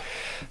Mercedes. Ja.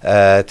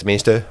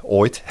 Tenminste,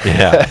 ooit.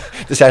 Ja.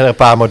 Er zijn er een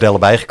paar modellen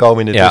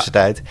bijgekomen in de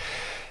tussentijd.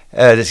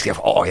 Dus ik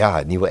dacht,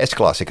 een nieuwe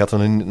S-klasse. Ik had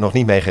er nog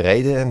niet mee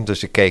gereden. En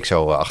dus ik keek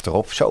zo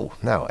achterop. Zo,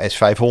 nou,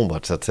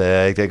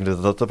 S500. Ik denk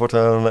dat wordt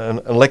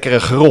een lekkere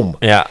grom.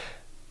 Ja.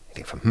 Ik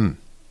denk van,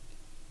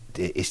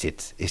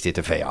 is dit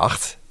een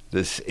V8?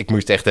 Dus ik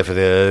moest echt even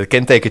de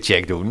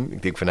kentekencheck doen.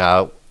 Ik denk van,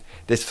 nou,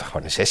 dit is toch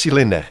gewoon een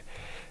 6-cilinder.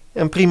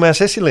 Een prima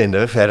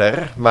 6-cilinder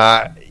verder.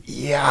 Maar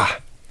ja,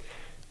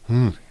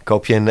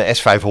 koop je een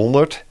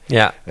S500.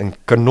 Ja. Een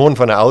kanon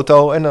van een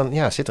auto. En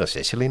dan zit er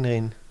een 6-cilinder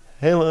in.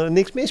 Helemaal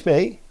niks mis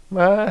mee.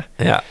 Maar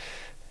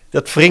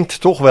dat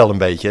wringt toch wel een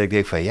beetje. Ik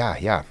denk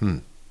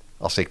van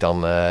als ik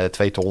dan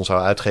 2 ton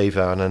zou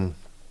uitgeven aan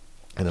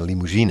een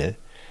limousine.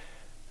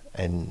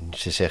 En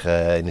ze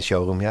zeggen in de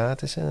showroom,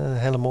 het is een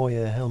hele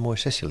mooie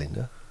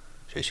 6-cilinder.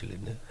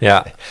 6-cilinder.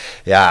 Ja.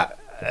 Ja,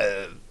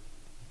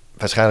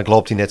 waarschijnlijk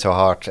loopt hij net zo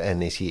hard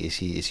en is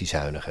hij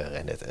zuiniger.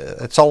 En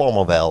het zal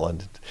allemaal wel. En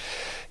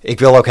ik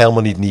wil ook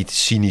helemaal niet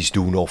cynisch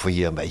doen of we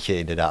hier een beetje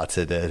inderdaad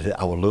de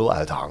oude lul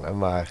uithangen.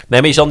 Maar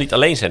je zal niet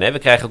alleen zijn. Hè? We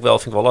krijgen ook wel,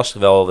 vind ik wel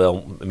lastig,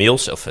 wel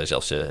mails of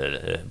zelfs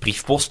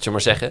briefpost, zullen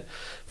we maar zeggen.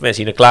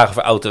 Mensen die dan klagen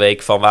voor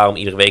Autoweek van waarom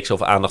iedere week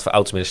zoveel aandacht voor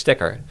auto's met een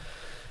stekker.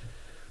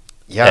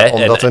 Ja,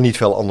 omdat er niet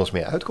veel anders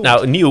meer uitkomt.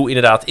 Nou, nieuw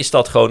inderdaad is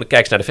dat gewoon,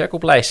 kijk eens naar de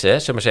verkooplijsten. Hè.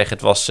 Zullen we maar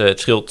zeggen, het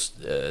scheelt,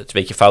 het is een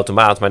beetje een foute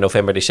maand, maar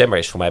november, december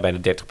is voor mij bijna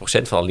 30%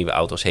 van alle nieuwe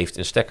auto's heeft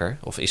een stekker.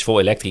 Of is vol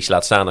elektrisch,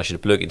 laat staan als je de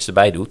plug-ins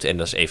erbij doet. En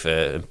dat is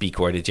even een piek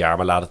hoor dit jaar,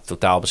 maar laat het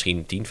totaal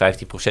misschien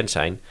 10-15%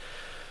 zijn.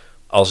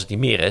 Als het niet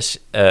meer is.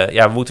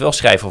 We moeten wel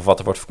schrijven over wat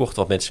er wordt verkocht,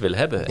 wat mensen willen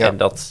hebben. Ja. En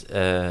dat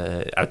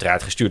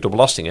uiteraard gestuurd door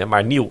belastingen.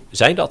 Maar nieuw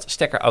zijn dat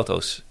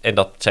stekkerauto's. En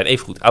dat zijn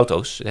evengoed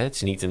auto's. Hè. Het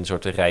is niet een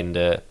soort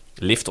rijdende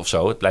lift of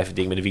zo. Het blijft een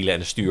ding met de wielen en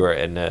een stuur.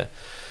 En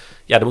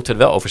daar moeten we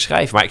het wel over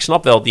schrijven. Maar ik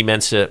snap wel die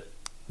mensen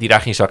die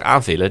daar geen zak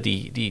aanvullen.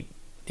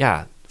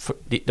 Daar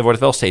wordt het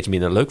wel steeds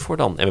minder leuk voor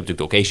dan. En we hebben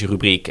natuurlijk de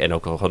occasion-rubriek en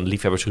ook gewoon de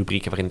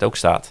liefhebbersrubrieken waarin het ook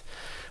staat.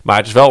 Maar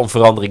het is wel een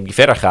verandering die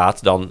verder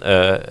gaat dan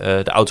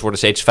de auto's worden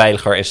steeds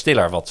veiliger en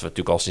stiller. Wat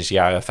natuurlijk al sinds de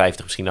jaren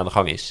 50 misschien aan de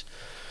gang is.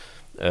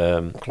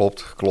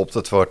 Klopt.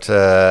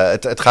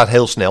 Het gaat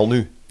heel snel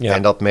nu. Ja.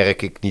 En dat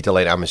merk ik niet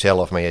alleen aan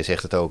mezelf, maar jij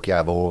zegt het ook.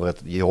 Ja,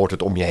 je hoort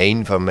het om je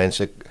heen van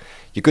mensen.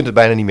 Je kunt het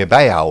bijna niet meer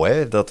bijhouden.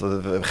 Hè?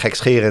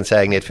 Gekscherend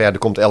zei ik net, er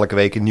komt elke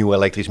week een nieuw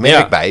elektrisch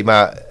merk bij.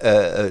 Maar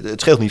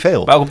het scheelt niet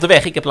veel. Maar ook op de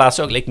weg.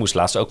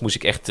 Moest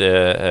ik echt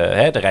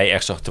de rij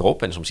ergens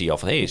achterop. En soms zie je al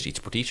van, is iets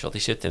sportiefs, wat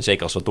is het? En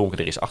zeker als het wat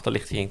donkerder is,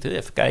 achterlichting,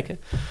 even kijken.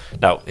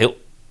 Nou,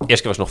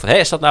 eerst keer was nog van,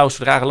 is dat nou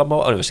zo'n rare Lambo?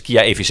 Oh, dat was de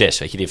Kia EV6,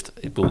 weet je.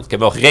 Ik heb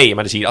wel gereden,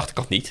 maar dan zie je de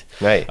achterkant niet.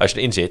 Nee. Als je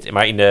erin zit.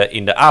 Maar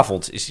in de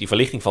avond is die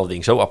verlichting van het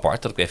ding zo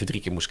apart, dat ik even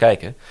 3 keer moest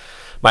kijken.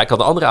 Maar ik had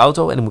een andere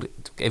auto, en dan moet ik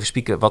even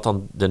spieken wat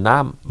dan de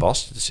naam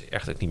was. Dat is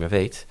echt dat ik niet meer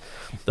weet.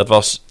 Dat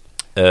was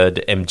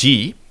de MG,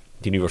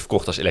 die nu wordt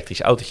verkocht als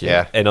elektrisch autootje.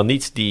 Ja. En dan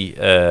niet die,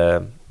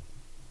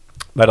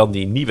 maar dan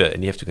die nieuwe, en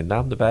die heeft natuurlijk een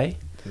naam erbij.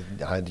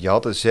 Je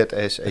had een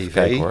ZS EV.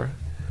 Kijk hoor.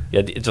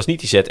 Ja, het was niet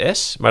die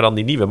ZS, maar dan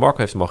die nieuwe. Marco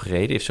heeft hem al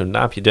gereden. Die heeft zo'n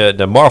naampje,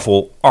 de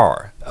Marvel R.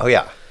 Oh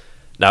ja.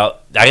 Nou,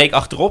 daar reed ik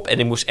achterop en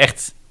ik moest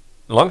echt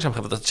langzaam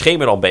gaan. Want het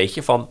schemerde al een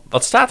beetje van,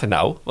 wat staat er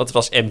nou? Want het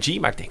was MG,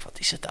 maar ik denk, wat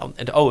is het dan?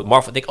 En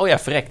Marvel, ik denk,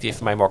 verrek, die heeft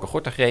voor mij Marco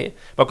Gorta gereden.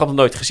 Maar ik had hem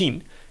nooit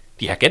gezien.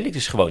 die herkende ik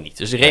dus gewoon niet.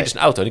 Dus er reed dus een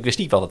auto en ik wist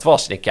niet wat het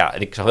was. En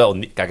ik zag wel,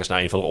 kijk, als het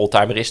nou een van de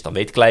oldtimer is, dan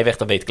weet Kleiweg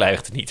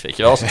het niet. Weet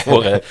je wel, als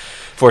het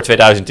voor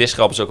 2000 is,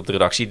 grappen ze ook op de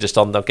redactie, dus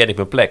dan ken ik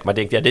mijn plek. Maar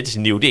ik denk, dit is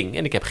een nieuw ding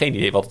en ik heb geen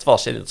idee wat het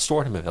was en dat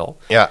stoorde me wel.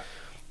 Ja,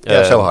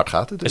 zo hard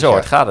gaat het. Dus, zo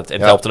hard gaat het. En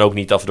het helpt dan ook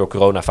niet dat we door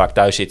corona vaak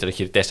thuis zitten, dat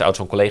je de testauto's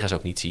van collega's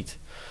ook niet ziet.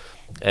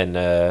 En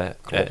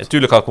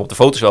natuurlijk had ik hem op de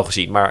foto's wel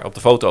gezien, maar op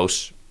de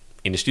foto's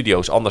in de studio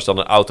is anders dan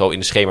een auto in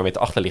de schemer met de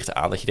achterlichten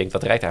aan. Dat je denkt,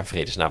 wat rijdt daar in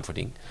vredesnaam voor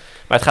ding?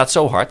 Maar het gaat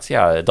zo hard.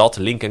 Ja, dat,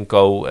 Link &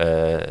 Co.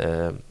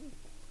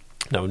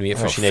 Meer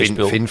voor Chinees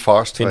spul.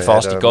 Finfast.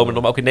 Die komen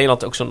dan ook in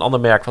Nederland. Ook zo'n ander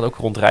merk wat ook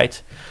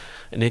rondrijdt.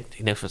 En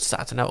ik denk, wat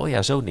staat er nou? Oh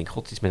ja, zo'n ding.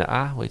 God, iets met een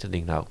A. Hoe heet dat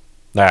ding nou?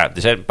 Nou ja,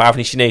 er zijn een paar van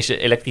die Chinese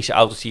elektrische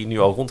auto's die nu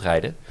al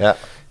rondrijden. Ja.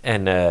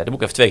 En dan moet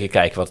ik even 2 keer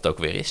kijken wat het ook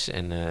weer is.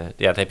 En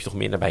dat heb je toch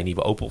minder bij een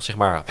nieuwe Opel, zeg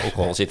maar.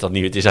 Ook al zit dat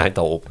nieuwe design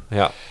al op.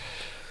 Ja.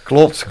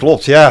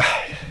 Klopt, ja.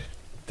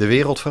 De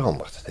wereld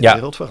verandert.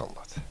 Wereld verandert.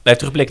 Blijf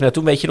terugblikken naar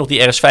toen. Weet je nog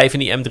die RS5 en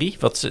die M3?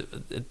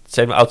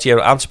 Zijn we auto's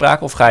die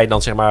aanspraken? Of ga je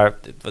dan zeg maar...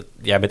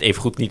 Jij bent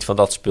even goed niet van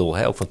dat spul,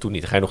 hè? Ook van toen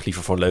niet. Ga je nog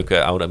liever voor een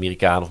leuke oude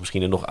Amerikaan of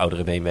misschien een nog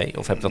oudere BMW?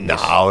 Of heb dat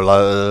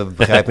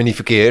begrijp me niet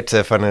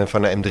verkeerd.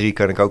 Van een M3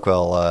 kan ik ook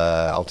wel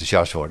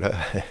enthousiast worden.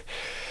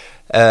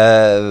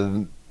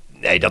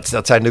 Nee, dat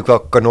zijn natuurlijk wel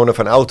kanonnen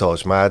van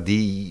auto's. Maar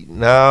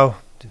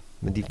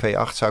met die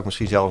V8 zou ik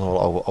misschien zelfs nog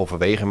wel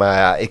overwegen. Maar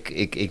ja,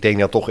 ik denk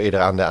dan toch eerder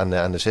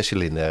aan de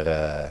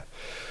 6-cilinder...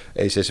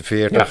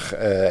 E46,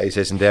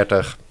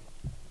 E36,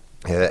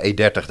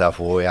 E30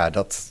 daarvoor. Ja,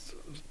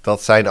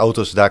 dat zijn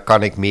auto's, daar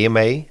kan ik meer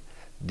mee.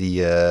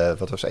 Die,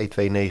 wat was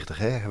E92,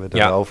 hè? Hebben we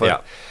het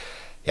over?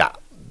 Ja,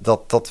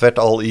 dat werd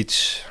al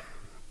iets...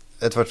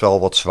 Het wordt wel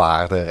wat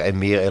zwaarder en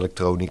meer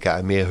elektronica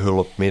en meer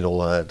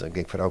hulpmiddelen. Dan denk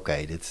ik van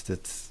oké,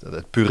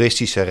 het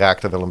puristische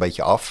raakt er wel een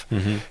beetje af.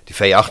 Mm-hmm. Die V8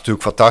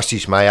 natuurlijk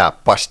fantastisch, maar ja,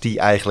 past die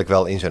eigenlijk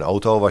wel in zijn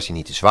auto? Was hij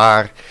niet te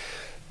zwaar?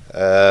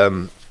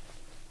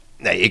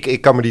 Nee,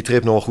 ik kan me die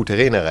trip nog goed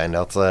herinneren. En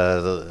dat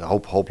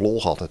hoop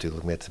lol gehad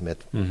natuurlijk met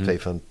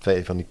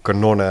twee van die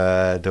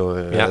kanonnen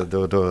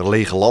door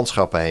lege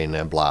landschappen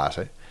heen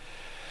blazen.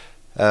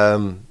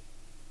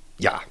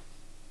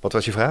 Wat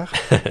was je vraag?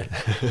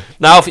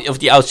 Nou, of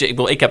die auto's...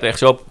 Ik heb er echt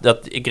zo op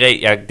dat ik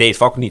reed... Ja, ik deed het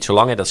vak niet zo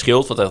lang en dat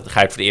scheelt. Want dan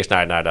ga ik voor het eerst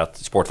naar dat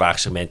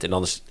sportwagensegment. En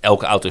dan is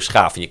elke auto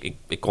gaaf. En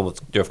ik kon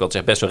het, durf ik al te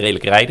zeggen, best wel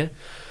redelijk rijden.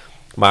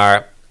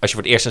 Maar... Als je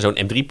voor het eerst naar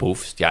zo'n M3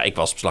 proeft... Ja, ik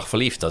was op slag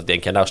verliefd. Dat ik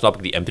denk, nou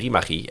snap ik die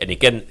M3-magie. En ik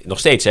ken nog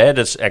steeds, hè.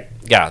 Dat is,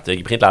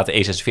 je begint later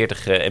E46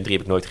 M3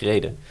 heb ik nooit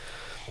gereden.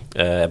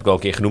 Heb ik al een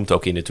keer genoemd,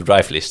 ook in de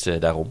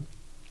To-Drive-list daarom.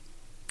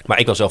 Maar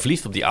ik was wel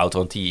verliefd op die auto.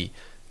 Want die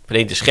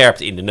verleent de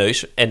scherpte in de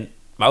neus.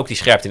 Maar ook die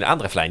scherpte in de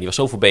aandrijflijn. Die was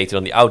zoveel beter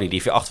dan die Audi.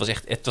 Die V8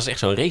 was echt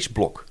zo'n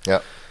raceblok.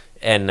 Ja.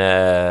 En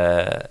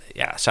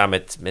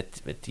samen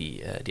met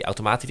die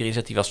automaat die erin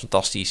zat, die was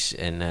fantastisch.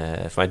 En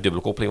voor mij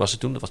dubbele koppeling was het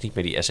toen. Dat was niet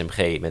meer die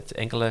SMG met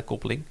enkele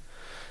koppeling.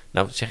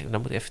 Nou moet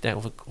ik even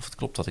kijken of het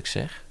klopt wat ik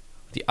zeg.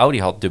 Die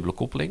Audi had dubbele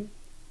koppeling.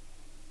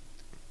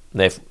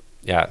 Nee,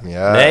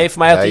 voor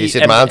mij had die... Je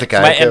zit me aan te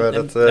kijken,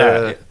 dat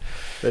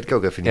weet ik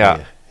ook even niet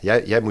meer.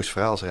 Jij moest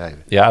verhaal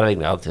schrijven. Ja, dat weet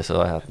ik nou. Dat is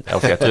al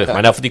 11 jaar terug.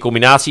 Maar voor die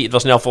combinatie, het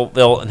was in ieder geval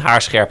wel een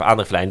haarscherpe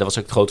aandrijflijn. Dat was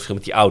ook het grote verschil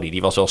met die Audi.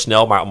 Die was wel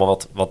snel, maar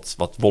allemaal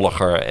wat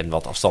wolliger en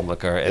wat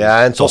afstandelijker.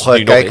 En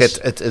toch, kijk,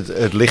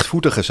 het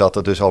lichtvoetige zat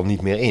er dus al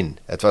niet meer in.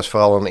 Het was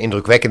vooral een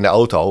indrukwekkende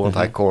auto, want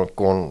hij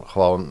kon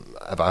gewoon...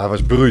 Hij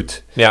was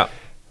bruut. Ja.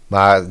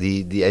 Maar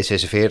die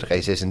E46,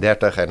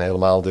 E36 en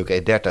helemaal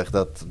natuurlijk E30,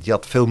 die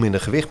had veel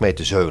minder gewicht mee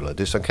te zeulen.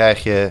 Dus dan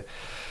krijg je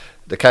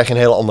een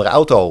hele andere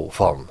auto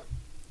van.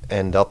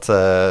 En dat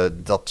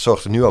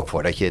zorgt er nu ook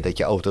voor dat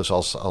je auto's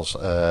als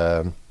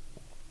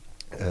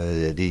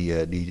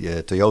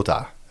die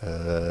Toyota,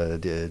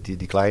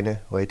 die kleine,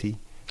 hoe heet die?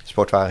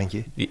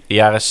 Sportwagentje. Die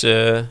Yaris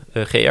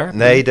GR?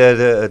 Nee,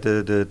 de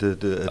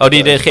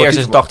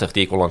GR86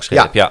 die ik onlangs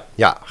schreef.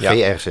 Ja,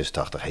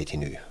 GR86 heet hij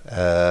nu.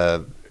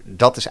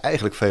 Dat is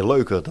eigenlijk veel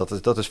leuker.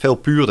 Dat is veel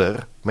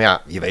puurder. Maar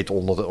ja, je weet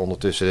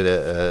ondertussen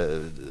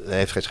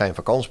heeft geen schijn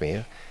van kans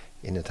meer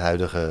in het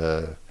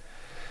huidige...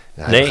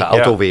 de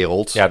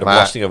autowereld. Ja, de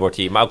belastingen wordt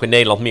hier. Maar ook in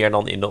Nederland meer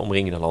dan in de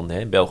omringende landen.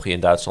 Hè? In België en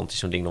Duitsland is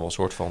zo'n ding nog wel een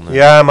soort van...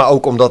 Ja, maar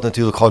ook omdat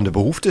natuurlijk gewoon de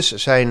behoeftes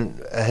zijn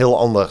heel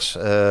anders.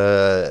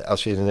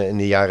 Als je in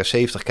de jaren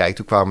 70 kijkt,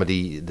 toen kwamen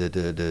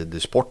de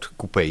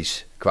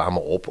sportcoupés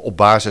kwamen op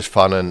basis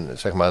van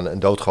een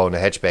doodgewone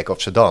hatchback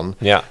of sedan.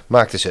 Ja.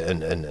 Maakten ze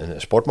een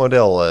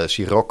sportmodel.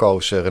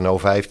 Sirocco's,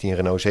 Renault 15,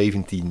 Renault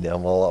 17,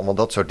 allemaal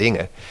dat soort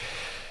dingen.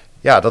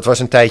 Ja, dat was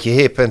een tijdje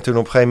hip en toen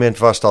op een gegeven moment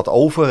was dat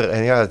over.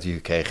 En ja, je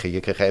kreeg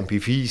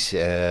MPV's,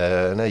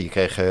 je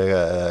kreeg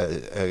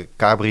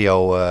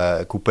cabrio,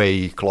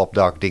 coupé,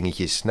 klapdak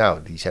dingetjes. Nou,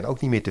 die zijn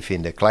ook niet meer te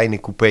vinden. Kleine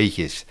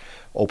coupeetjes,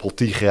 Opel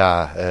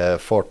Tigra,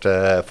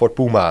 Ford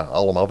Puma,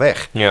 allemaal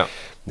weg. Ja.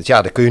 Dus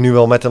ja, dan kun je nu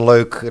wel met een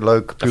leuk...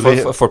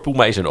 Ford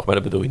Puma is er nog, maar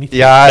dat bedoel je niet.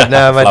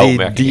 Ja,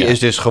 maar die is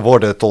dus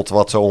geworden tot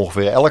wat zo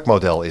ongeveer elk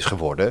model is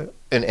geworden.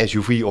 Een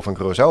SUV of een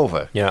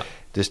crossover. Ja.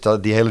 Dus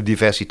die hele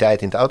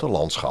diversiteit in het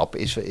autolandschap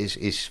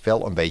is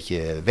wel een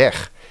beetje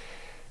weg.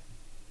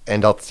 En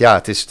dat,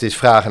 het is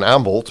vraag en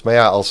aanbod. Maar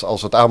ja,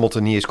 als het aanbod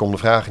er niet is, komen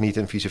de vragen niet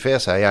en vice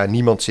versa. Ja,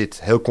 niemand zit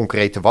heel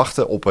concreet te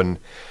wachten op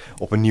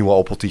een nieuwe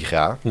Opel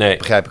Tigra. Nee. Dat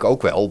begrijp ik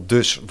ook wel.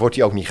 Dus wordt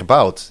die ook niet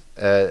gebouwd.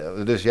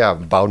 Dus ja,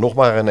 bouw nog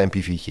maar een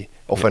MPV'tje.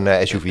 Of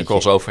een SUV'tje. Een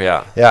crossover,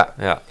 ja. Ja.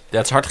 Ja,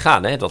 het is hard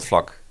gaan, hè, dat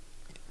vlak.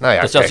 Nou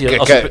ja, Dus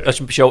als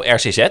een Peugeot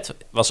RCZ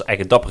was eigenlijk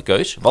een dappere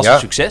keus. Was een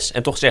succes.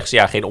 En toch zeggen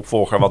ze, geen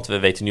opvolger, want we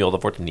weten nu al,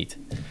 dat wordt hem niet.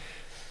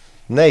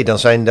 Nee, dan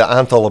zijn de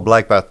aantallen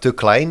blijkbaar te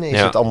klein.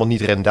 Is het allemaal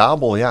niet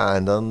rendabel? Ja,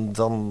 en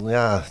dan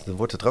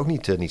wordt het er ook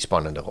niet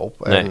spannender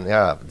op. Nee. En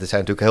ja, er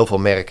zijn natuurlijk heel veel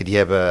merken die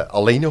hebben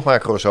alleen nog maar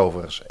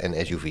crossovers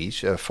en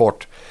SUV's.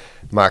 Ford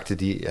maakte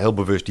heel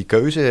bewust die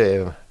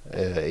keuze,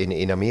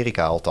 in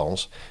Amerika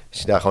althans. Als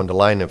je daar gewoon de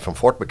line-up van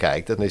Ford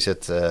bekijkt, dan is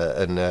het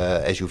een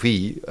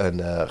SUV,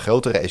 een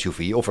grotere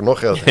SUV of een nog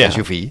grotere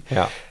SUV.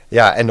 Ja.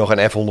 Ja, en nog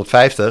een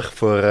F-150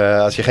 voor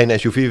als je geen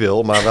SUV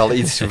wil, maar wel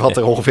iets wat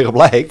er ongeveer op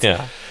lijkt.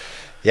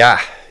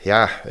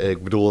 Ja,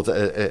 ik bedoel,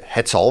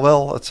 het zal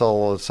wel. Het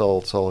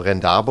zal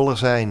rendabeler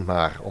zijn.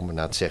 Maar om er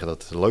nou te zeggen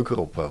dat het er leuker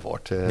op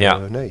wordt,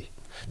 nee.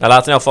 Nou,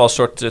 laten we in elk geval een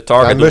soort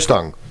target een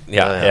Mustang.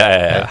 Ja.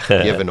 Die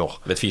hebben we nog.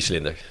 Met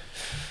 4-cilinder.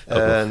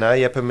 Nou,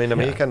 je hebt hem in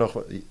Amerika nog,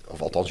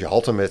 of althans je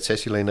had hem met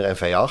 6-cilinder en V8.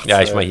 Ja,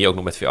 hij is maar hier ook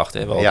nog met V8,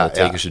 hè. Wel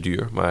 2 keer zo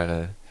duur,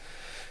 maar...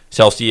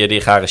 Zelfs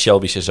die gare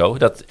Shelby's en zo.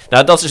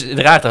 Dat is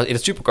raar. In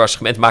het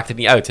supercar-segment maakt het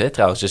niet uit, hè,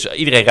 trouwens. Dus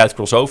iedereen rijdt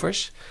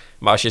crossovers.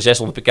 Maar als je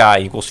 600 pk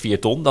en je kost 4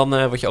 ton...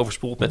 dan word je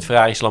overspoeld met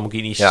Ferraris,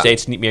 Lamborghinis. Ja.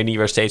 Steeds niet meer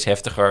nieuwer, steeds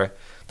heftiger.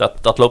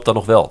 Dat loopt dan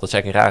nog wel. Dat is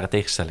eigenlijk een rare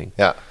tegenstelling.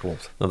 Ja,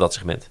 klopt. Dan dat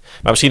segment.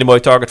 Maar misschien een mooie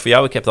target voor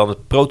jou. Ik heb dan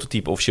het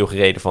prototype officieel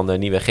gereden van de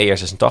nieuwe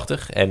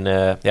GR86. En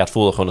het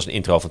voelde gewoon als een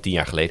intro van 10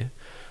 jaar geleden.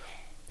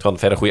 Gewoon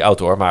verder een goede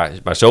auto hoor,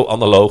 maar zo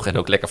analoog en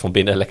ook lekker van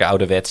binnen, lekker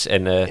ouderwets.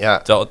 En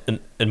terwijl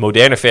een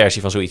moderne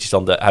versie van zoiets is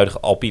dan de huidige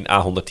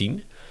Alpine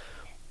A110.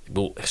 Ik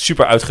bedoel,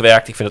 super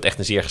uitgewerkt. Ik vind het echt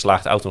een zeer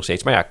geslaagde auto nog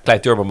steeds. Maar ja,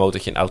 klein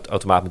turbomotortje en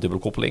automaat met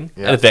dubbele koppeling.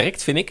 Ja. En het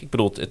werkt, vind ik. Ik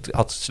bedoel, het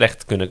had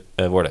slecht kunnen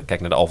worden. Kijk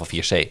naar de Alfa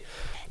 4C.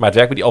 Maar het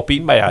werkt met die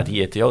Alpine. Maar ja,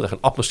 die Toyota, een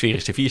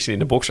atmosferische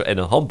 4-cilinder boxer en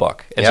een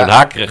handbak. En zo'n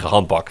hakerige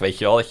handbak, weet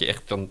je wel. Dat je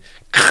echt dan...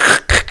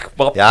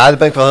 Ja, daar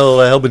ben ik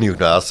wel heel benieuwd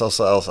naar.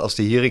 Als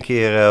die hier een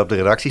keer op de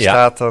redactie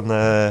staat, dan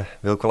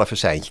wil ik wel even een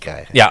seintje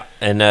krijgen. Ja,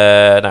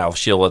 en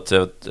officieel, het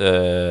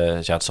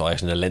zal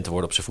ergens in de lente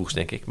worden op z'n vroegst,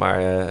 denk ik.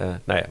 Maar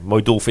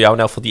mooi doel voor jou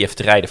nou van die even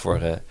te rijden voor...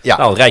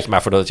 Nou, een rijtje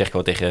maar, voordat ik zeg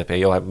gewoon tegen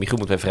PO, Michiel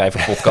moet even rijden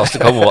voor de podcast,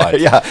 dan komen we wel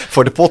uit. Ja,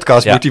 voor de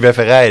podcast moet hij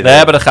even rijden.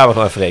 Nee, maar dan gaan we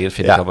gewoon even rijden, dat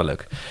vind ik allemaal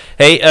leuk.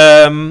 Hey,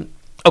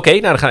 Oké,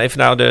 nou dan gaan we even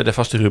naar de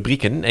vaste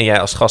rubrieken. En jij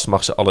als gast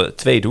mag ze alle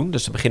 2 doen.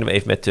 Dus dan beginnen we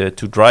even met de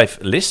to-drive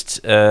list.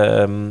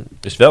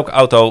 Dus welke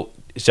auto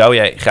zou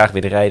jij graag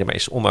willen rijden, maar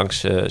is ondanks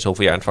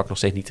zoveel jaar in het vak nog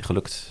steeds niet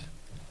gelukt?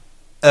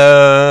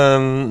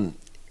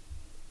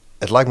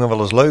 Het lijkt me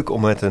wel eens leuk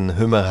om met een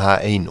Hummer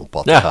H1 op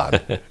pad te gaan.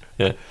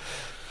 Ja.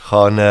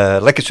 Gewoon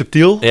lekker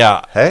subtiel.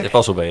 Ja, dat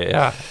was wel bij je,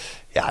 ja.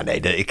 Ja, nee,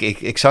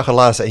 ik zag er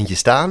laatst eentje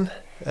staan.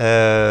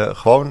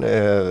 Gewoon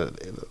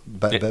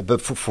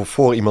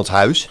voor iemands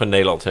huis. Van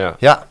Nederland, ja.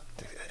 Ja,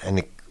 en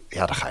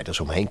dan ga je er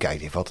zo omheen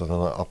kijken. Wat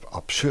een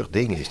absurd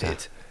ding is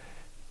dit.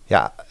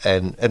 Ja,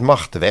 en het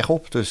mag de weg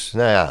op. Dus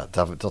nou ja,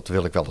 dat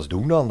wil ik wel eens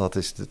doen dan. Het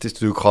is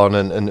natuurlijk gewoon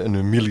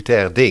een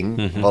militair ding.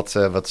 Mm-hmm.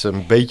 Wat ze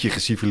een beetje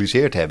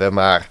geciviliseerd hebben.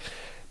 Maar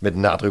met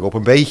nadruk op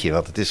een beetje.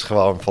 Want het is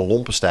gewoon van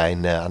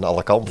Lompenstein aan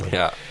alle kanten.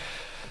 Ja.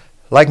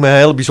 Lijkt me een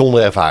hele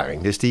bijzondere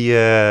ervaring. Dus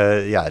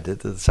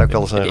dat zou ik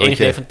wel eens een enige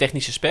idee van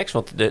technische specs?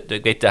 Want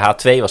ik weet, de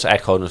H2 was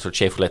eigenlijk gewoon een soort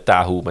Chevrolet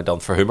Tahoe, maar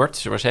dan verhummerd,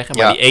 zullen we maar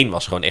zeggen. Maar die 1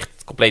 was gewoon echt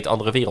een compleet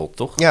andere wereld,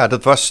 toch? Ja,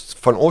 dat was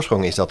van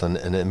oorsprong is dat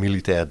een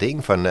militair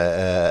ding van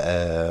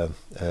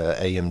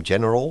AM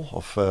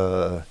General.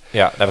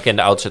 Ja, we kennen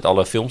de auto's uit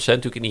alle films, hè,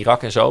 natuurlijk in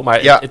Irak en zo.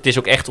 Maar het is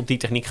ook echt op die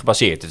techniek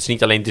gebaseerd. Het is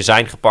niet alleen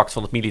design gepakt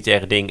van het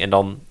militaire ding en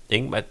dan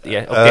ding, maar ook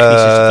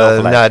technisch is het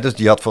wel gelijk. Dus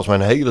die had volgens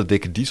mij een hele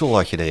dikke diesel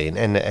had je erin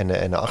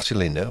en een 8-cilinder.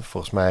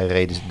 Volgens mij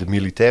reden de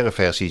militaire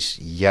versies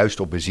juist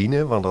op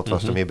benzine, want dat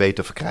was dan weer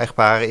beter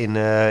verkrijgbaar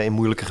in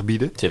moeilijke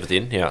gebieden. Zit het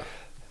in, ja.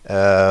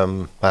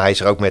 Maar hij is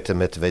er ook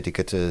met weet ik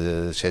het,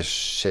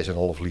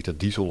 6,5 liter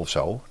diesel of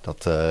zo.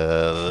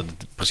 De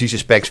precieze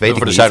specs weet ik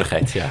niet. Voor de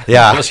zuinigheid, ja.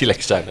 Dan was hij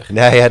lekker zuinig.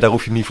 Nee, ja, daar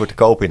hoef je hem niet voor te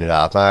kopen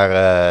inderdaad.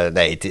 Maar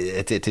nee,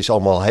 het is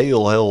allemaal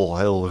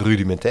heel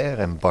rudimentair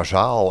en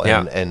bazaal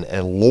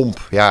en lomp.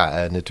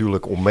 Ja,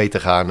 natuurlijk om mee te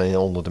gaan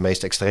onder de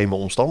meest extreme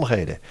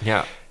omstandigheden.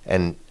 Ja.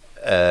 En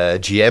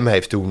GM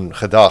heeft toen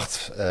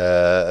gedacht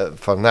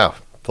van nou,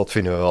 dat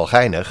vinden we wel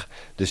geinig.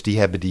 Dus die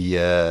hebben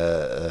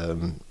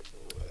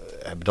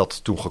hebben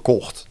dat toen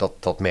gekocht,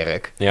 dat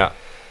merk. Ja.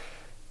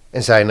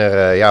 En zijn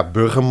er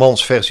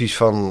burgermansversies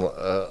van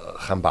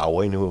gaan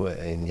bouwen.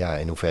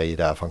 In hoeverre je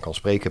daarvan kan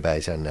spreken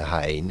bij zijn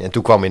H1. En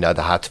toen kwam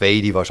inderdaad de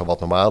H2, die was al wat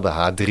normaal.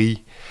 De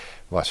H3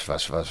 was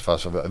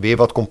weer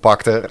wat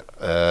compacter.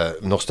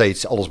 Nog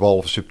steeds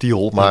allesbehalve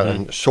subtiel, maar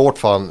een soort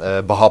van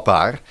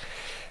behapbaar.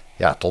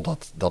 Ja,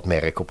 totdat dat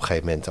merk op een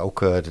gegeven moment ook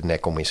de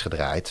nek om is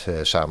gedraaid.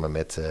 Samen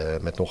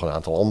met nog een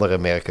aantal andere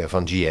merken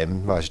van GM.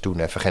 Waar ze toen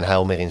even geen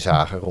heil meer in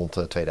zagen rond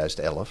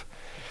 2011.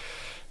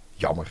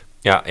 jammer.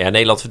 Ja,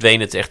 Nederland verdween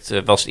het echt.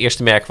 Was het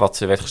eerste merk wat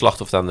werd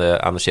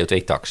geslachtofferd aan de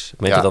CO2-tax. Op het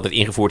moment dat het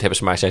ingevoerd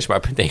hebben, zijn ze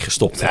maar meteen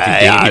gestopt. Die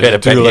werden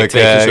natuurlijk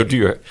zo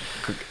duur.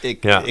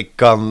 Ik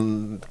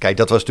kan... Kijk,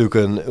 dat was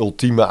natuurlijk een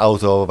ultieme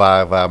auto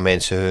waar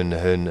mensen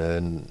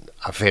hun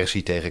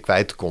aversie tegen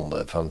kwijt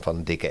konden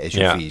van dikke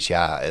SUV's.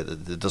 Ja,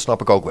 dat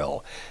snap ik ook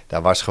wel.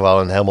 Daar was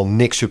gewoon helemaal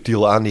niks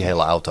subtiel aan, die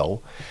hele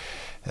auto.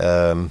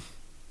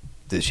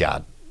 Dus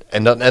ja...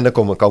 En dan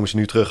komen ze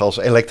nu terug als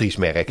elektrisch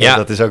merk. Ja.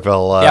 Dat is ook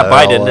wel...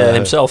 Biden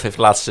hemzelf heeft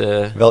laatst...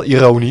 wel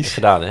ironisch.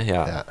 Gedaan, hè?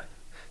 Ja.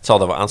 Het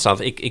zal er wel aan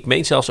staan. Ik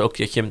meen zelfs ook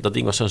dat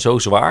ding was dan zo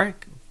zwaar.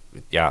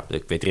 Ja,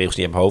 ik weet de regels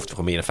niet in mijn hoofd.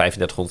 Voor meer dan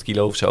 3500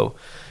 kilo of zo.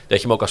 Dat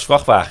je hem ook als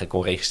vrachtwagen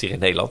kon registreren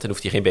in Nederland. En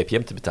hoefde je geen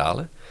BPM te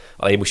betalen.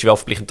 Alleen moest je wel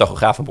verplicht een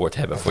tachograaf aan boord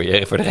hebben voor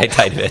de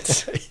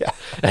rijtijdenwet. Ja.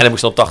 En dan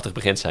moest dan 80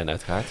 begrenzt zijn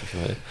uiteraard.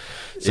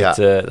 Dus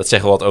dat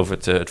zeggen we wat over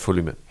het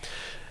volume.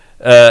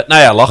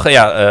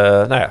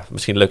 Lachen.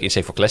 Misschien een leuke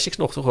insteek voor Classics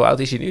nog. Hoe oud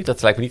is hij nu?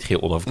 Dat lijkt me niet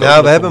heel onoverkomelijk.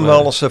 Nou, we hebben hem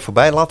wel eens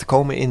voorbij laten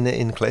komen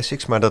in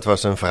Classics. Maar dat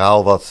was een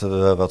verhaal wat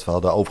we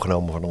hadden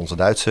overgenomen van onze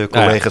Duitse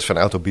collega's van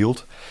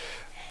Autobild.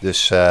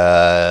 Dus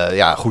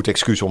goed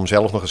excuus om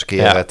zelf nog eens een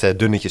keer het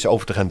dunnetjes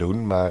over te gaan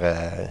doen. Maar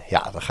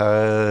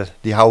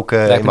die hou ik in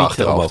mijn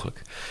achterhoofd.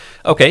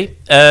 Oké,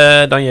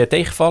 dan je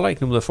tegenvaller. Ik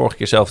noemde vorige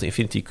keer zelf de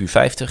Infiniti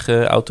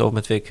Q50 auto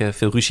met wie ik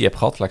veel ruzie heb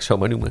gehad. Laat ik het zo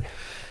maar noemen.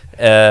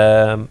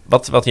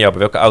 Wat in jou, bij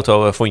welke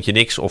auto vond je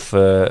niks? Of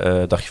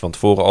dacht je van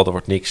tevoren al, er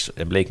wordt niks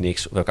en bleek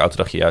niks? Welke auto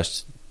dacht je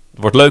juist,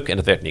 het wordt leuk en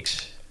het werd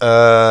niks?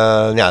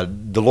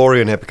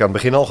 DeLorean heb ik aan het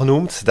begin al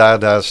genoemd.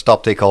 Daar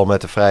stapte ik al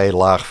met een vrij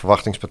laag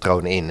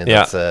verwachtingspatroon in.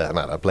 En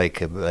dat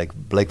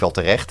bleek wel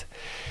terecht.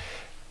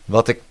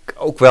 Wat ik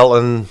ook wel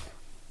een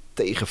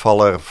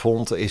tegenvaller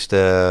vond, is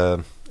de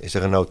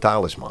Renault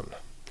Talisman.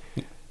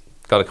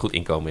 Kan ik goed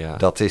inkomen, ja.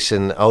 Dat is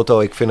een auto,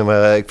 ik vind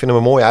hem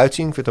er mooi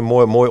uitzien. Ik vind het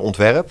een mooi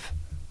ontwerp.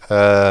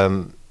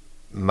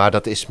 Maar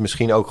dat is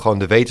misschien ook gewoon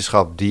de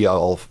wetenschap die je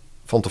al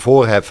van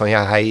tevoren hebt. Van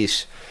hij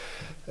is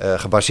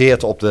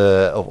gebaseerd op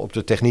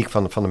de techniek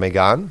van de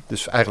Megane.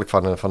 Dus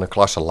eigenlijk van een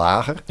klasse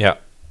lager. Ja.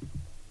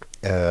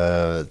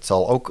 Het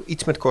zal ook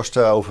iets met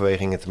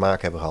kostenoverwegingen te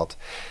maken hebben gehad.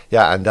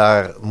 Ja, en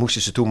daar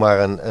moesten ze toen maar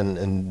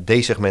een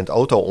D-segment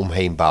auto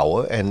omheen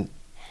bouwen. En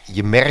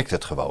je merkt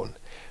het gewoon.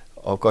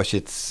 Ook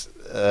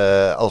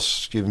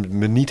als je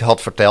me niet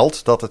had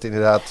verteld dat het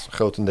inderdaad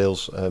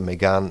grotendeels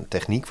Megane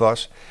techniek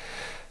was.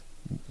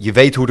 Je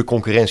weet hoe de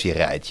concurrentie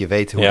rijdt. Je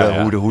weet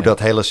hoe dat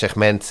hele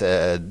segment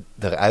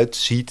eruit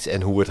ziet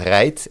en hoe het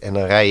rijdt. En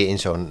dan rij je in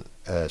zo'n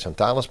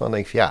Talisman en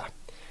denk je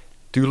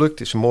tuurlijk,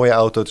 het is een mooie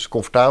auto, het is een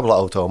comfortabele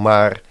auto,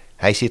 maar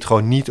hij zit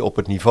gewoon niet op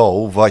het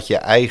niveau wat je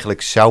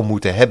eigenlijk zou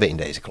moeten hebben in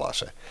deze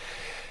klasse.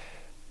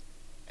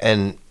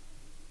 En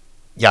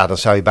dan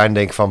zou je bijna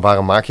denken van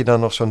waarom maak je dan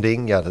nog zo'n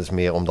ding? Ja, dat is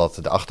meer omdat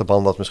de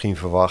achterban dat misschien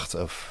verwacht.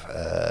 Of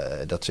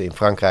dat ze in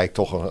Frankrijk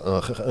toch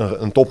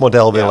een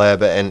topmodel willen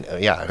hebben. En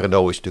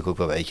Renault is natuurlijk ook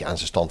wel een beetje aan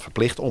zijn stand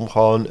verplicht om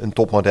gewoon een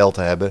topmodel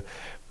te hebben.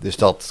 Dus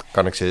dat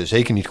kan ik ze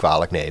zeker niet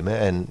kwalijk nemen.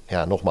 En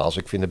nogmaals,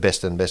 ik vind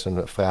het best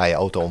een fraaie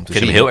auto om te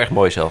zien. Ik vind hem heel erg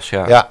mooi zelfs,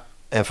 Ja,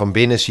 en van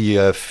binnen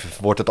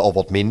wordt het al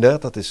wat minder.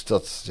 Dat is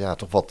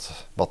toch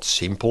wat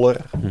simpeler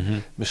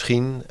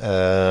misschien.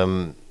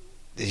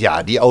 Dus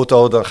die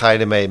auto, dan ga je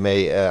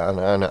ermee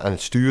aan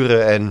het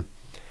sturen. En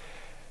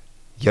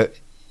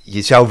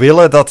je zou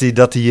willen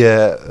dat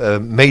hij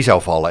mee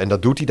zou vallen. En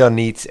dat doet hij dan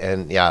niet.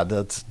 En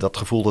dat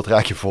gevoel, dat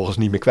raak je vervolgens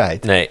niet meer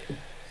kwijt. Nee,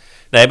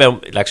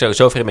 laat ik zo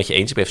zover met je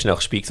eens. Ik ben even snel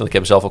gespiekt, want ik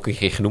heb hem zelf ook een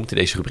keer genoemd in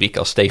deze rubriek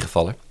als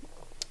tegenvaller.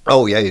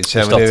 Oh jee,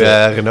 zijn we nu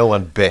Renault aan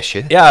het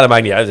bashen? Ja, dat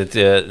maakt niet uit.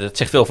 Het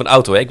zegt veel van de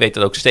auto. Hè? Ik weet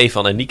dat ook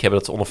Stefan en Niek hebben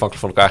dat onafhankelijk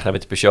van elkaar gedaan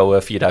met de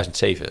Peugeot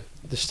 4007.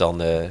 Dus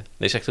dan...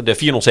 zegt de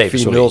 407,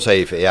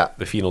 407, ja.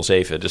 De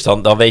 407. Dus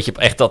dan weet je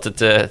echt dat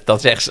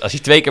het zegt, als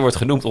hij 2 keer wordt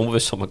genoemd,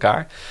 onbewust van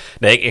elkaar.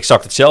 Nee,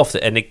 exact hetzelfde.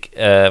 En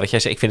wat jij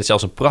zei, ik vind het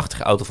zelfs een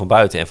prachtige auto van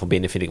buiten. En van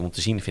binnen vind ik, om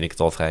te zien, vind ik het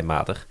al vrij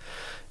matig.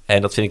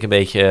 En dat vind ik een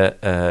beetje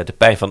de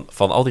pijn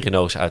van al die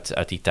Renaults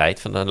uit die tijd.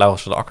 Van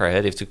Laurens van der Akker, hè,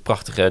 die heeft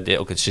natuurlijk prachtige,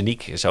 ook een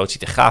Scenic en zo. Het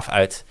ziet er gaaf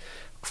uit.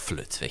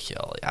 Flut, weet je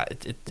wel. Ja,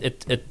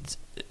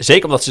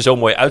 zeker omdat ze zo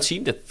mooi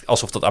uitzien,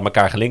 alsof dat aan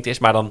elkaar gelinkt is.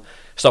 Maar dan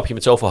stap je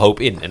met zoveel hoop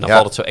in. En dan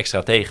valt het zo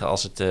extra tegen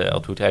als het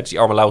goed rijdt. Dus die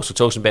arme Laurens doet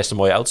zo zijn beste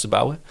mooie auto's te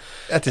bouwen.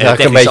 Het is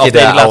eigenlijk een beetje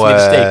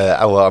de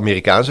oude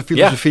Amerikaanse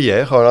filosofie.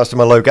 Hè? Gewoon als het er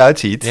maar leuk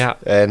uitziet. Ja.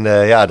 En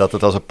dat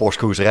het als een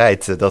Porsche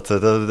rijdt,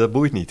 dat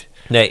boeit niet.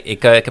 Nee,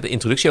 ik heb de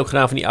introductie ook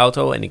gedaan van die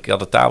auto. En ik had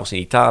de tafels in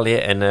Italië.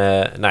 En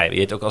je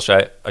weet ook,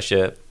 als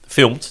je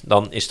filmt,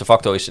 dan is de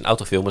facto een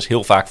autofilm is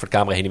heel vaak voor de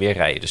camera heen en weer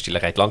rijden. Dus die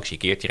rijdt langs je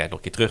keert, die rijdt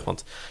nog een keer terug.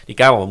 Want die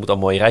camera moet al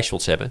mooie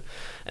rijshots hebben.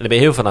 En dan ben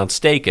je heel veel aan het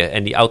steken.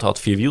 En die auto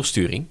had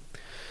 4-wielsturing.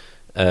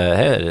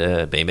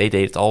 BMW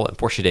deed het al, en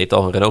Porsche deed het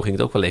al. En Renault ging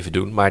het ook wel even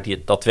doen. Maar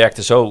dat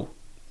werkte zo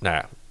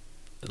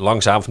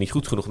langzaam of niet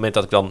goed genoeg. Op het moment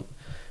dat ik dan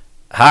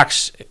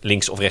haaks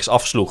links of rechts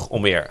afsloeg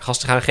om weer gas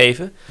te gaan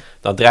geven,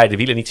 dan draaide de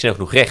wielen niet snel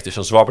genoeg recht. Dus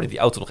dan zwabberde die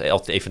auto nog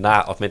altijd even na op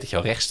het moment dat je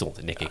al recht stond.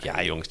 En dan denk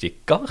ik, jongens, dit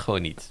kan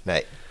gewoon niet.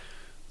 Nee.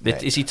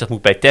 Dit is iets dat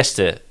moet bij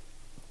testen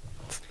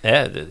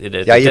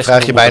je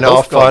vraagt je bijna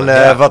af van,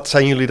 wat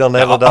zijn jullie dan de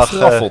hele dag...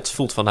 Afgeraffeld,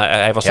 voelt van,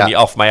 hij was er niet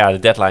af, maar ja, de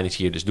deadline is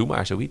hier, dus doe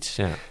maar zoiets.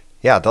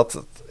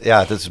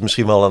 Dat is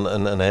misschien wel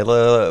een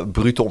hele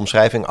brute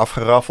omschrijving,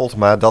 afgeraffeld.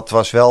 Maar dat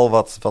was wel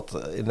wat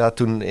inderdaad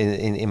toen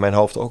in mijn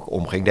hoofd ook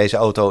omging. Deze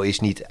auto is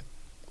niet,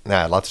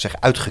 laten we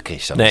zeggen,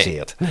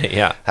 uitgekristalliseerd. Nee,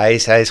 ja. Hij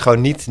is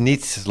gewoon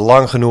niet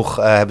lang genoeg,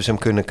 hebben ze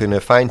hem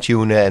kunnen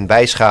fine-tunen en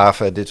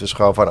bijschaven. Dit was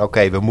gewoon van,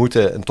 oké, we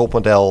moeten een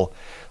topmodel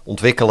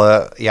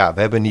ontwikkelen. Ja,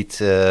 we hebben niet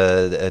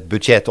het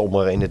budget om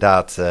er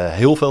inderdaad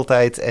heel veel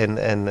tijd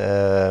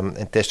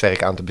en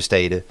testwerk aan te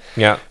besteden.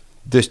 Ja.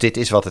 Dus dit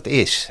is wat het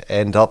is.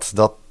 En dat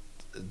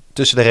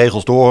tussen de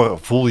regels door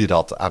voel je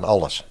dat aan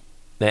alles.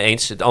 Nee,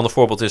 eens. Het andere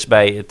voorbeeld is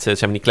bij het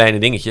zijn die kleine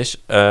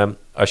dingetjes.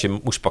 Als je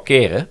moest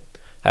parkeren,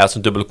 hij had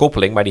zijn dubbele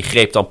koppeling, maar die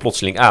greep dan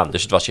plotseling aan.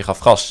 Dus je gaf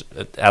gas.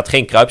 Hij had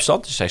geen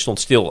kruipstand, dus hij stond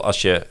stil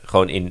als je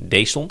gewoon in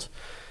D stond.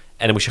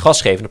 En dan moest je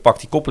gas geven, dan pakt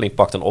die koppeling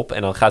dan op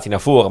en dan gaat hij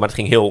naar voren. Maar dat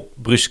ging heel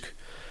brusk.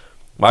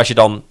 Maar als je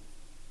dan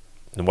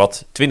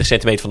 20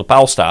 centimeter van de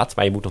paal staat,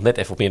 maar je moet nog net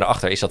even op meer naar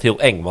achter, is dat heel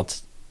eng.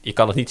 Want je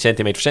kan het niet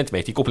centimeter voor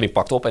centimeter. Die koppeling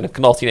pakt op en dan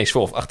knalt hij ineens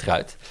voor of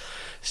achteruit.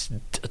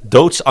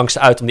 Doodsangst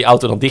uit om die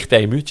auto dan dicht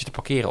tegen een muurtje te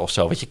parkeren of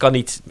zo. Want je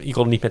kon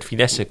hem niet met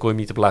finesse, kon je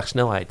hem niet op lage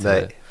snelheid.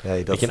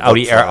 Nee, dat, een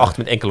Audi R8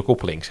 met enkele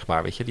koppeling, zeg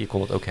maar, weet je, die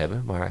kon het ook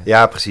hebben. Maar...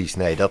 Ja, precies.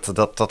 Nee,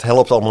 dat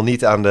helpt allemaal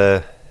niet aan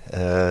de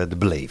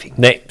beleving.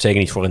 Nee, zeker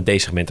niet voor een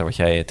D-segment, wat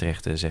jij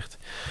terecht zegt.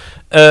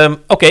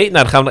 Oké,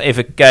 dan gaan we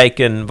even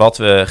kijken wat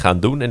we gaan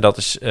doen. En dat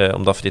is,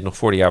 omdat we dit nog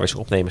voor de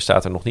jaarwisseling opnemen,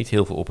 staat er nog niet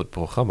heel veel op het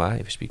programma.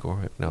 Even spieken hoor,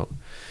 heb ik nou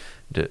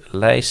de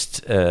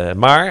lijst.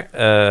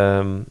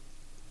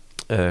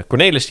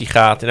 Cornelis die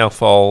gaat in elk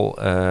geval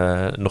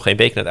nog geen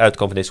week na het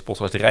uitkomen van deze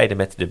podcast rijden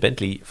met de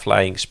Bentley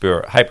Flying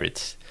Spur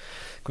Hybrid.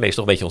 Cornelis is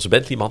toch een beetje onze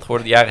Bentley-man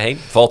geworden de jaren heen.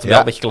 Valt hem wel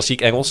een beetje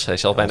klassiek Engels. Hij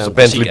is al bijna een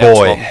Bentley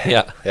boy.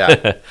 Ja.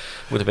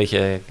 Moet een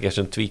beetje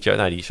zo'n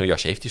tweetje. Zo'n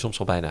jasje heeft hij soms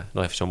al bijna.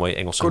 Nog even zo'n mooie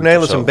Engelse.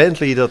 Cornelis en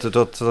Bentley,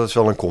 dat is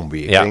wel een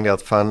combi. Ik denk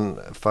dat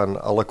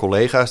van alle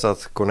collega's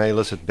dat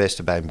Cornelis het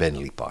beste bij een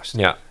Bentley past.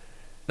 Ja.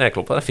 Nee,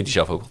 klopt. Dat vindt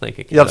hij zelf ook wel, denk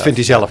ik. Ja, dat vindt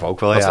hij zelf ook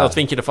wel, Wat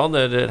vind je ervan,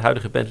 de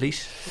huidige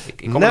Bentleys?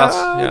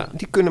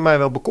 Die kunnen mij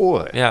wel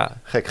bekoren. Ja.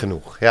 Gek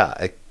genoeg. Ja,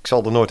 ik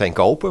zal er nooit een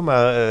kopen,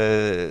 maar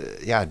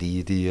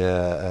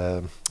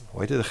hoe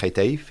heet het, de GT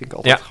vind ik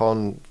altijd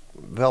gewoon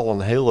wel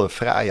een hele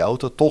fraaie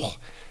auto. Toch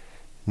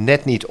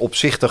net niet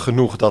opzichtig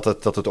genoeg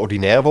dat het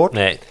ordinair wordt.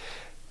 Nee.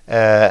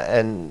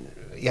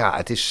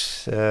 Het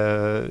is,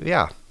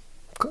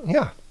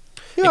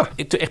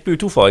 echt puur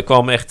toeval. Ik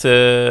kwam echt, voor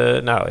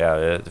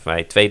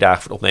mij 2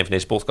 dagen voor het opnemen van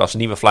deze podcast een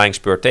nieuwe Flying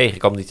Spur tegen.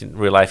 Ik had hem niet in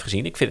real life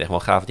gezien. Ik vind het echt wel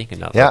een gaaf ding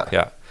inderdaad.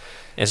 Ja.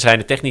 En ze zijn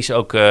de technisch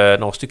ook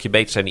nog een stukje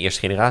beter zijn de eerste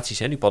generaties.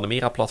 Hè? Nu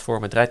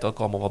Panamera-platform, het rijdt ook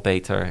allemaal wat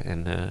beter.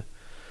 En,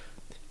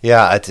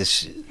 het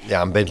is,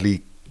 een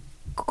Bentley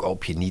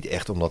koop je niet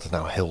echt omdat het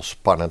nou heel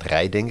spannend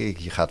rijdt, denk ik.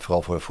 Je gaat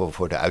vooral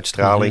voor de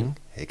uitstraling. Mm-hmm.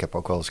 Ik heb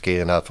ook wel eens een keer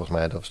inderdaad, volgens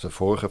mij, dat was de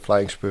vorige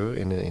Flying Spur,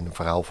 in een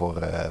verhaal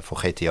voor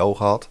GTO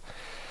gehad.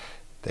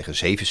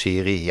 Tegen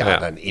 7-serie.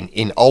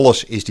 In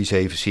alles is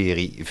die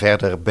 7-serie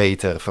verder,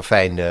 beter,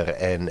 verfijnder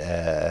en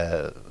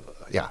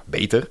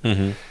beter.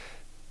 Mm-hmm.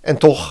 En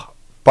toch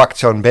pakt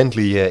zo'n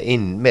Bentley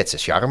in met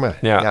zijn charme.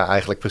 Ja,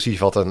 eigenlijk precies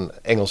wat een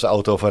Engelse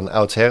auto van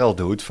oudsher al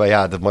doet. Van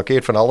dat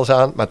markeert van alles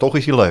aan, maar toch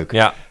is hij leuk.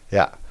 Ja.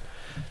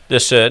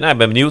 Dus ik ben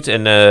benieuwd.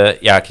 En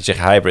ik kan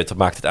zeggen hybrid, dat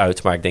maakt het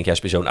uit. Maar ik denk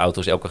juist bij zo'n auto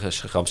is elke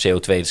gram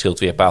CO2, dat scheelt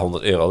weer een paar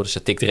 €100. Dus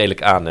dat tikt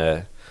redelijk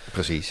aan.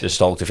 Precies. Dus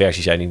zal ook de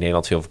versie zijn die in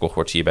Nederland veel verkocht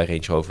wordt. Zie je bij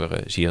Range Rover,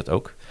 zie je dat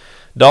ook.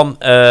 Dan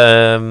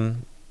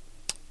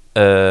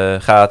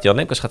gaat Jan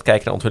Lemkes kijken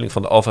naar de onthulling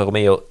van de Alfa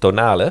Romeo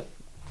Tonale.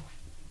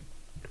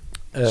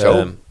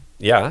 Zo?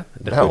 Ja,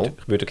 er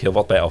gebeurt ook heel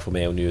wat bij Alfa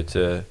Romeo nu het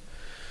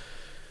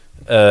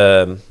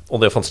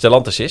onderdeel van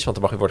Stellantis is. Want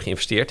er mag weer worden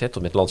geïnvesteerd, hè,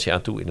 tot met Lancia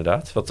aan toe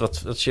inderdaad.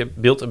 Wat is je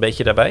beeld een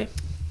beetje daarbij?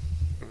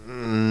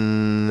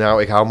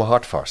 Ik hou me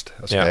hard vast,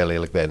 als ik heel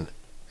eerlijk ben.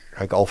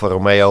 Kijk, Alfa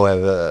Romeo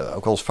hebben we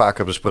ook wel eens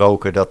vaker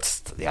besproken.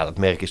 Dat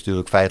merk is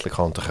natuurlijk feitelijk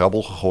gewoon te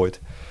grabbel gegooid.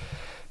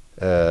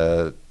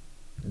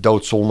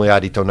 Doodzonde,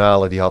 die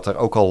Tonale, die had er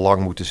ook al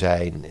lang moeten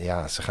zijn.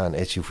 Ja, ze gaan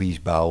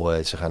SUV's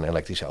bouwen, ze gaan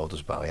elektrische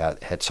auto's bouwen. Ja,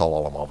 het zal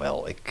allemaal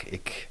wel.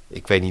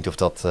 Ik weet niet of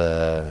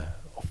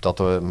dat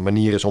een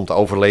manier is om te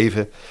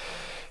overleven.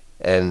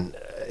 En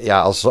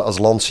als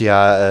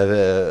Lancia,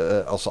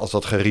 als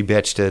dat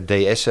gerebadgede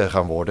DS'en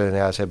gaan worden.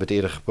 Ze hebben het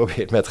eerder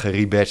geprobeerd met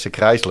gerebadgede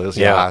Chryslers.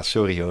 Ja,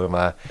 sorry hoor,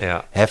 maar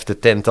heft de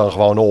tent dan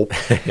gewoon op.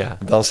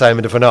 Dan zijn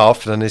we er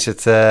vanaf. Dan is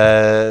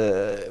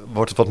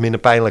wordt het wat minder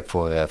pijnlijk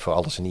voor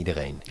alles en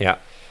iedereen.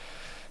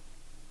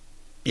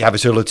 Ja, we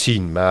zullen het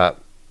zien, maar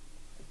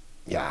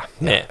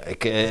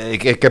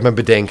ik heb mijn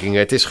bedenkingen.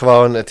 Het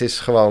is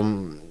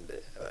gewoon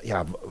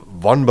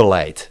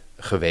wanbeleid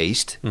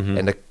geweest. Mm-hmm.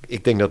 En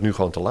ik denk dat het nu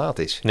gewoon te laat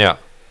is. Ja.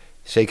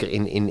 Zeker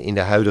in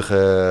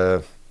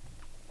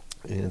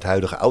het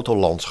huidige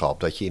autolandschap.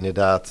 Dat je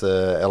inderdaad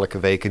elke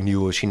week een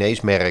nieuw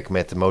Chinees merk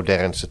met de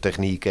modernste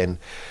techniek en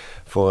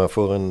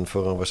voor een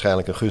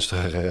waarschijnlijk een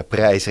gunstigere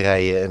prijs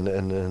rijden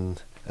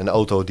een een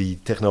auto die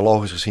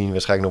technologisch gezien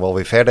waarschijnlijk nog wel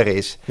weer verder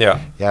is.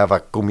 Ja,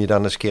 waar kom je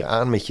dan eens een keer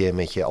aan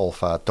met je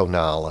Alfa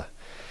Tonale?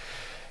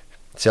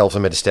 Hetzelfde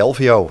met de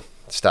Stelvio.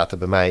 Het staat er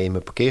bij mij in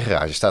mijn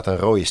parkeergarage. Staat een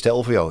rode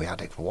Stelvio. Ja, dan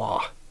denk ik,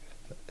 wow,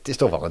 het is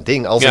toch wel een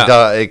ding.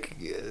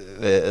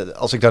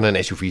 Als ik dan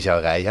een SUV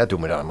zou rijden, ja, doe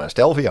me dan maar een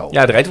Stelvio.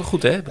 Ja, het rijdt wel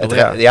goed, hè?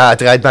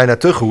 Het rijdt bijna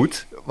te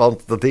goed.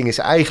 Want dat ding is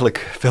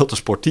eigenlijk veel te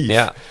sportief.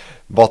 Ja.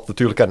 Wat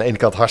natuurlijk aan de ene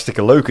kant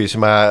hartstikke leuk is.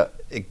 Maar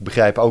ik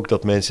begrijp ook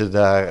dat mensen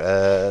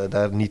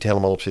daar niet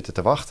helemaal op zitten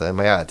te wachten.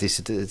 Maar ja, het is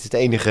het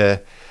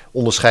enige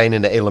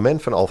onderscheidende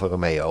element van Alfa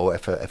Romeo.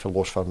 Even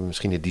los van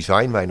misschien het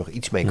design waar je nog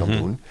iets mee kan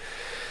doen.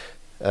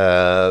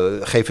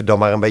 Geef het dan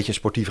maar een beetje een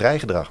sportief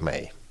rijgedrag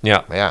mee.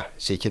 Ja. Maar ja,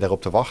 zit je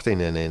daarop te wachten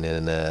in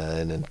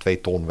een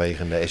 2 ton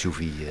wegende SUV?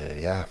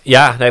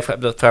 Ja, nee,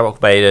 dat vragen we ook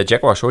bij de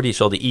Jaguars, hoor. Die is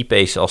wel de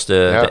E-Pace als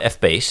de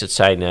F-Pace. Het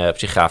zijn op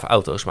zich gave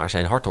auto's, maar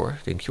zijn hard, hoor.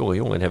 Ik denk,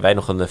 jongen, en hebben wij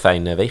nog een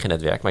fijn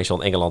wegennetwerk. Maar je zal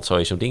in Engeland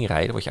zo zo'n ding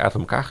rijden, word je uit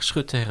elkaar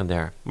geschud her en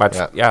der.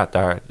 Maar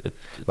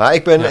Maar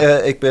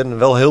ik ben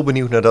wel heel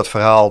benieuwd naar dat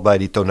verhaal bij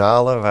die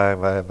Tonale,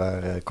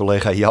 waar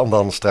collega Jan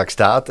dan straks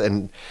staat.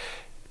 En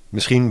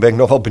misschien ben ik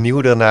nog wel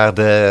benieuwder naar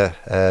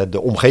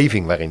de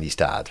omgeving waarin die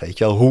staat. Weet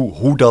je wel,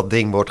 hoe dat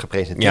ding wordt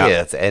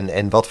gepresenteerd.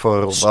 En wat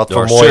voor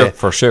mooie...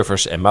 Voor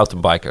surfers en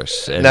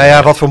mountainbikers.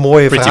 Wat voor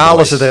mooie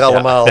verhalen ze er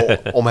allemaal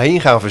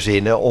omheen gaan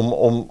verzinnen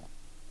om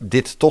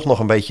dit toch nog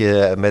een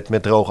beetje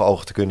met droge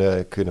ogen te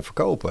kunnen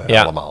verkopen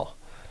allemaal.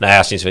 Nou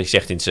ja, sinds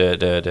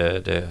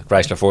de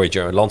Chrysler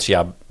Voyager een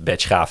Lancia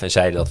badge gaf en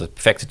zeiden dat het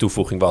perfecte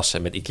toevoeging was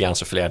en met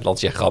Italiaanse flair het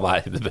Lancia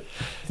gramma, het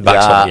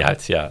maakt zo niet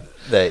uit. Ja.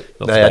 Nee,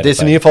 dit is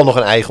in ieder geval nog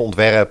een eigen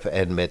ontwerp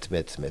en met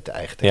de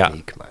eigen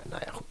techniek. Ja.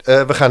 Maar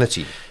goed, we gaan het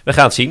zien. We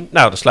gaan het zien.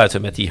 Nou, dan sluiten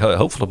we met die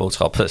hoopvolle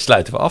boodschap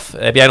sluiten we af.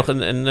 Heb jij nog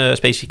een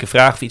specifieke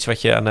vraag of iets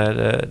wat je aan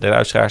de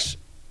luisteraars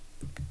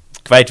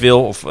kwijt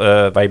wil of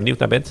waar je benieuwd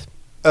naar bent?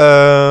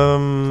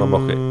 Van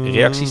nog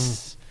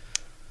reacties?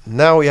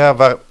 Nou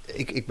ja,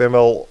 ik ben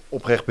wel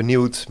oprecht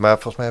benieuwd, maar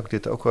volgens mij heb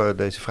ik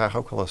deze vraag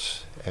ook wel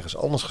eens ergens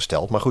anders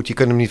gesteld. Maar goed, je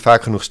kunt hem niet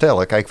vaak genoeg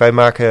stellen. Kijk,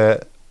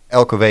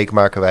 elke week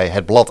maken wij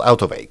het blad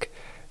Autoweek.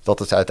 Dat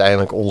is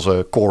uiteindelijk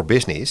onze core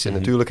business. En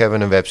natuurlijk hebben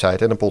we een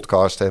website en een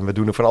podcast en we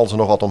doen er van alles en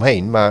nog wat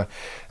omheen. Maar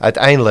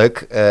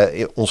uiteindelijk,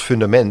 ons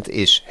fundament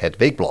is het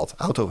weekblad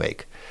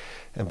Autoweek.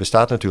 Het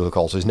bestaat natuurlijk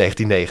al sinds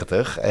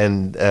 1990.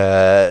 En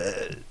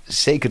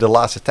zeker de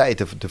laatste tijd,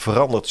 er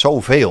verandert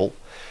zoveel.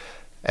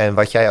 En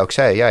wat jij ook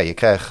zei, ja, je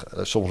krijgt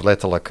soms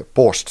letterlijk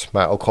post,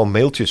 maar ook gewoon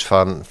mailtjes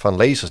van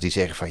lezers die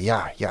zeggen van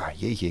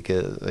jeetje,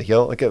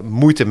 ik heb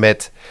moeite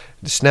met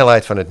de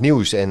snelheid van het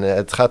nieuws. En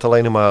het gaat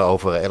alleen maar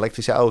over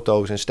elektrische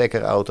auto's en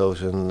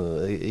stekkerauto's. En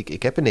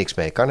ik heb er niks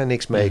mee, ik kan er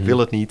niks mee, ik wil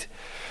het niet.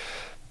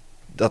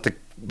 Dat ik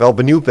wel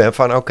benieuwd ben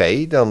van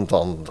oké, dan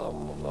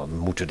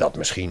moeten we dat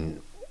misschien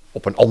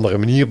op een andere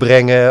manier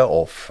brengen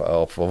of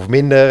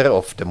minder.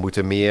 Of er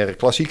moeten meer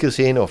klassiekers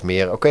in of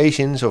meer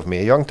occasions of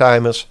meer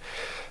youngtimers.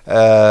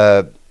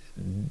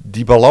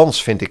 Die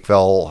balans vind ik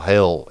wel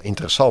heel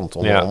interessant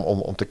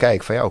om te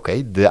kijken van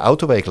oké, de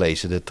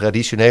Autoweeklezer, de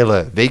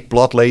traditionele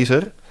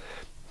weekbladlezer,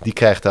 die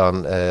krijgt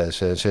dan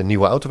zijn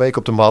nieuwe Autoweek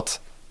op de mat.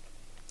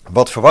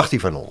 Wat verwacht hij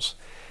van ons?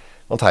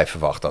 Want hij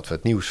verwacht dat we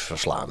het nieuws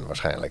verslaan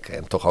waarschijnlijk.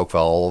 En toch ook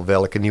wel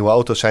welke nieuwe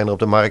auto's zijn er op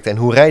de markt en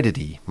hoe rijden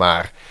die?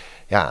 Maar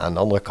ja, aan de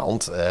andere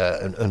kant,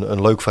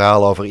 een leuk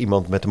verhaal over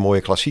iemand met een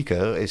mooie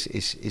klassieker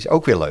is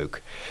ook weer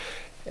leuk.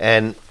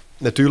 En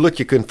natuurlijk,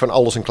 je kunt van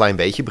alles een klein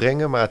beetje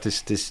brengen, maar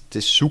het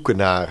is zoeken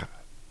naar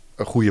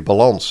een goede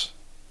balans.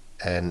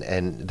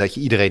 En dat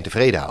je iedereen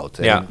tevreden houdt.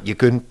 En ja. Je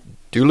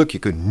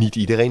kunt niet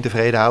iedereen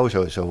tevreden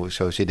houden,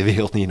 zo zit de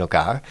wereld niet in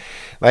elkaar.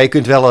 Maar je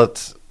kunt wel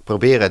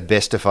proberen het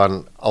beste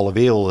van alle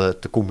werelden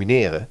te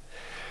combineren.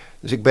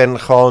 Dus ik ben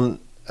gewoon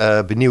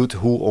benieuwd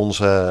hoe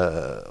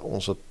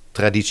onze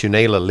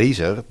traditionele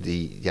lezer,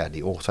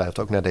 die ongetwijfeld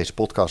ook naar deze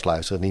podcast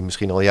luisteren, die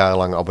misschien al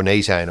jarenlang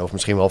abonnee zijn of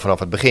misschien wel vanaf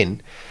het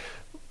begin,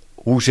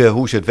 hoe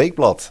ze het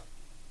weekblad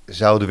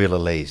zouden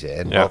willen lezen.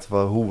 En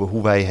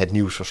hoe wij het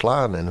nieuws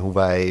verslaan en hoe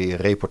wij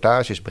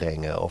reportages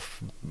brengen of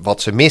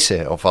wat ze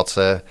missen of wat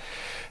ze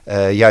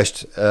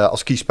juist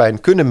als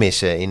kiespijn kunnen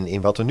missen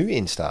in wat er nu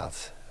in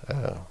staat.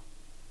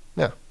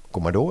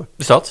 Kom maar door.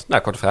 Dus dat?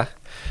 Nou, korte vraag.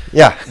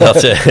 Ja,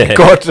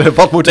 kort,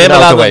 wat moet er nou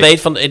laten we weten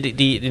van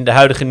die in de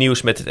huidige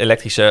nieuws met het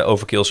elektrische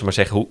overkill, maar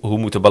zeggen, hoe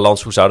moet de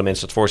balans, hoe zouden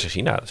mensen dat voor zich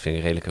zien? Nou, dat vind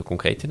ik redelijk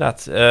concreet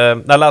inderdaad.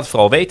 Laat het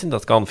vooral weten.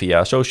 Dat kan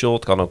via social.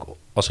 Het kan ook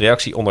als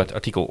reactie onder het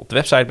artikel op de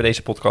website bij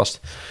deze podcast.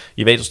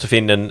 Je weet ons te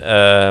vinden.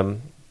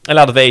 En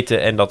laat het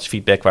weten. En dat is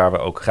feedback waar we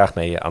ook graag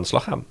mee aan de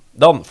slag gaan.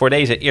 Dan voor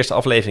deze eerste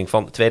aflevering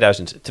van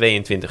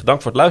 2022.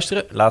 Dank voor het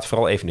luisteren. Laat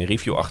vooral even een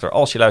review achter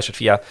als je luistert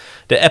via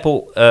de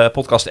Apple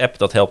podcast app.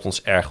 Dat helpt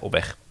ons erg op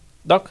weg.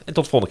 Dank en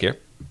tot de volgende keer.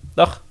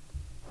 Dag.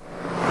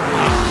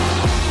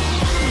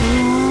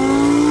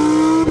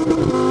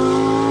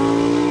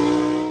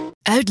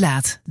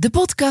 Uitlaat, de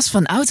podcast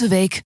van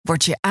Autoweek,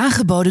 wordt je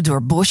aangeboden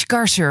door Bosch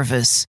Car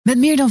Service. Met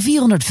meer dan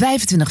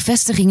 425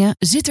 vestigingen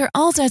zit er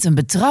altijd een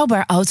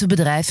betrouwbaar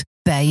autobedrijf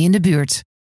bij je in de buurt.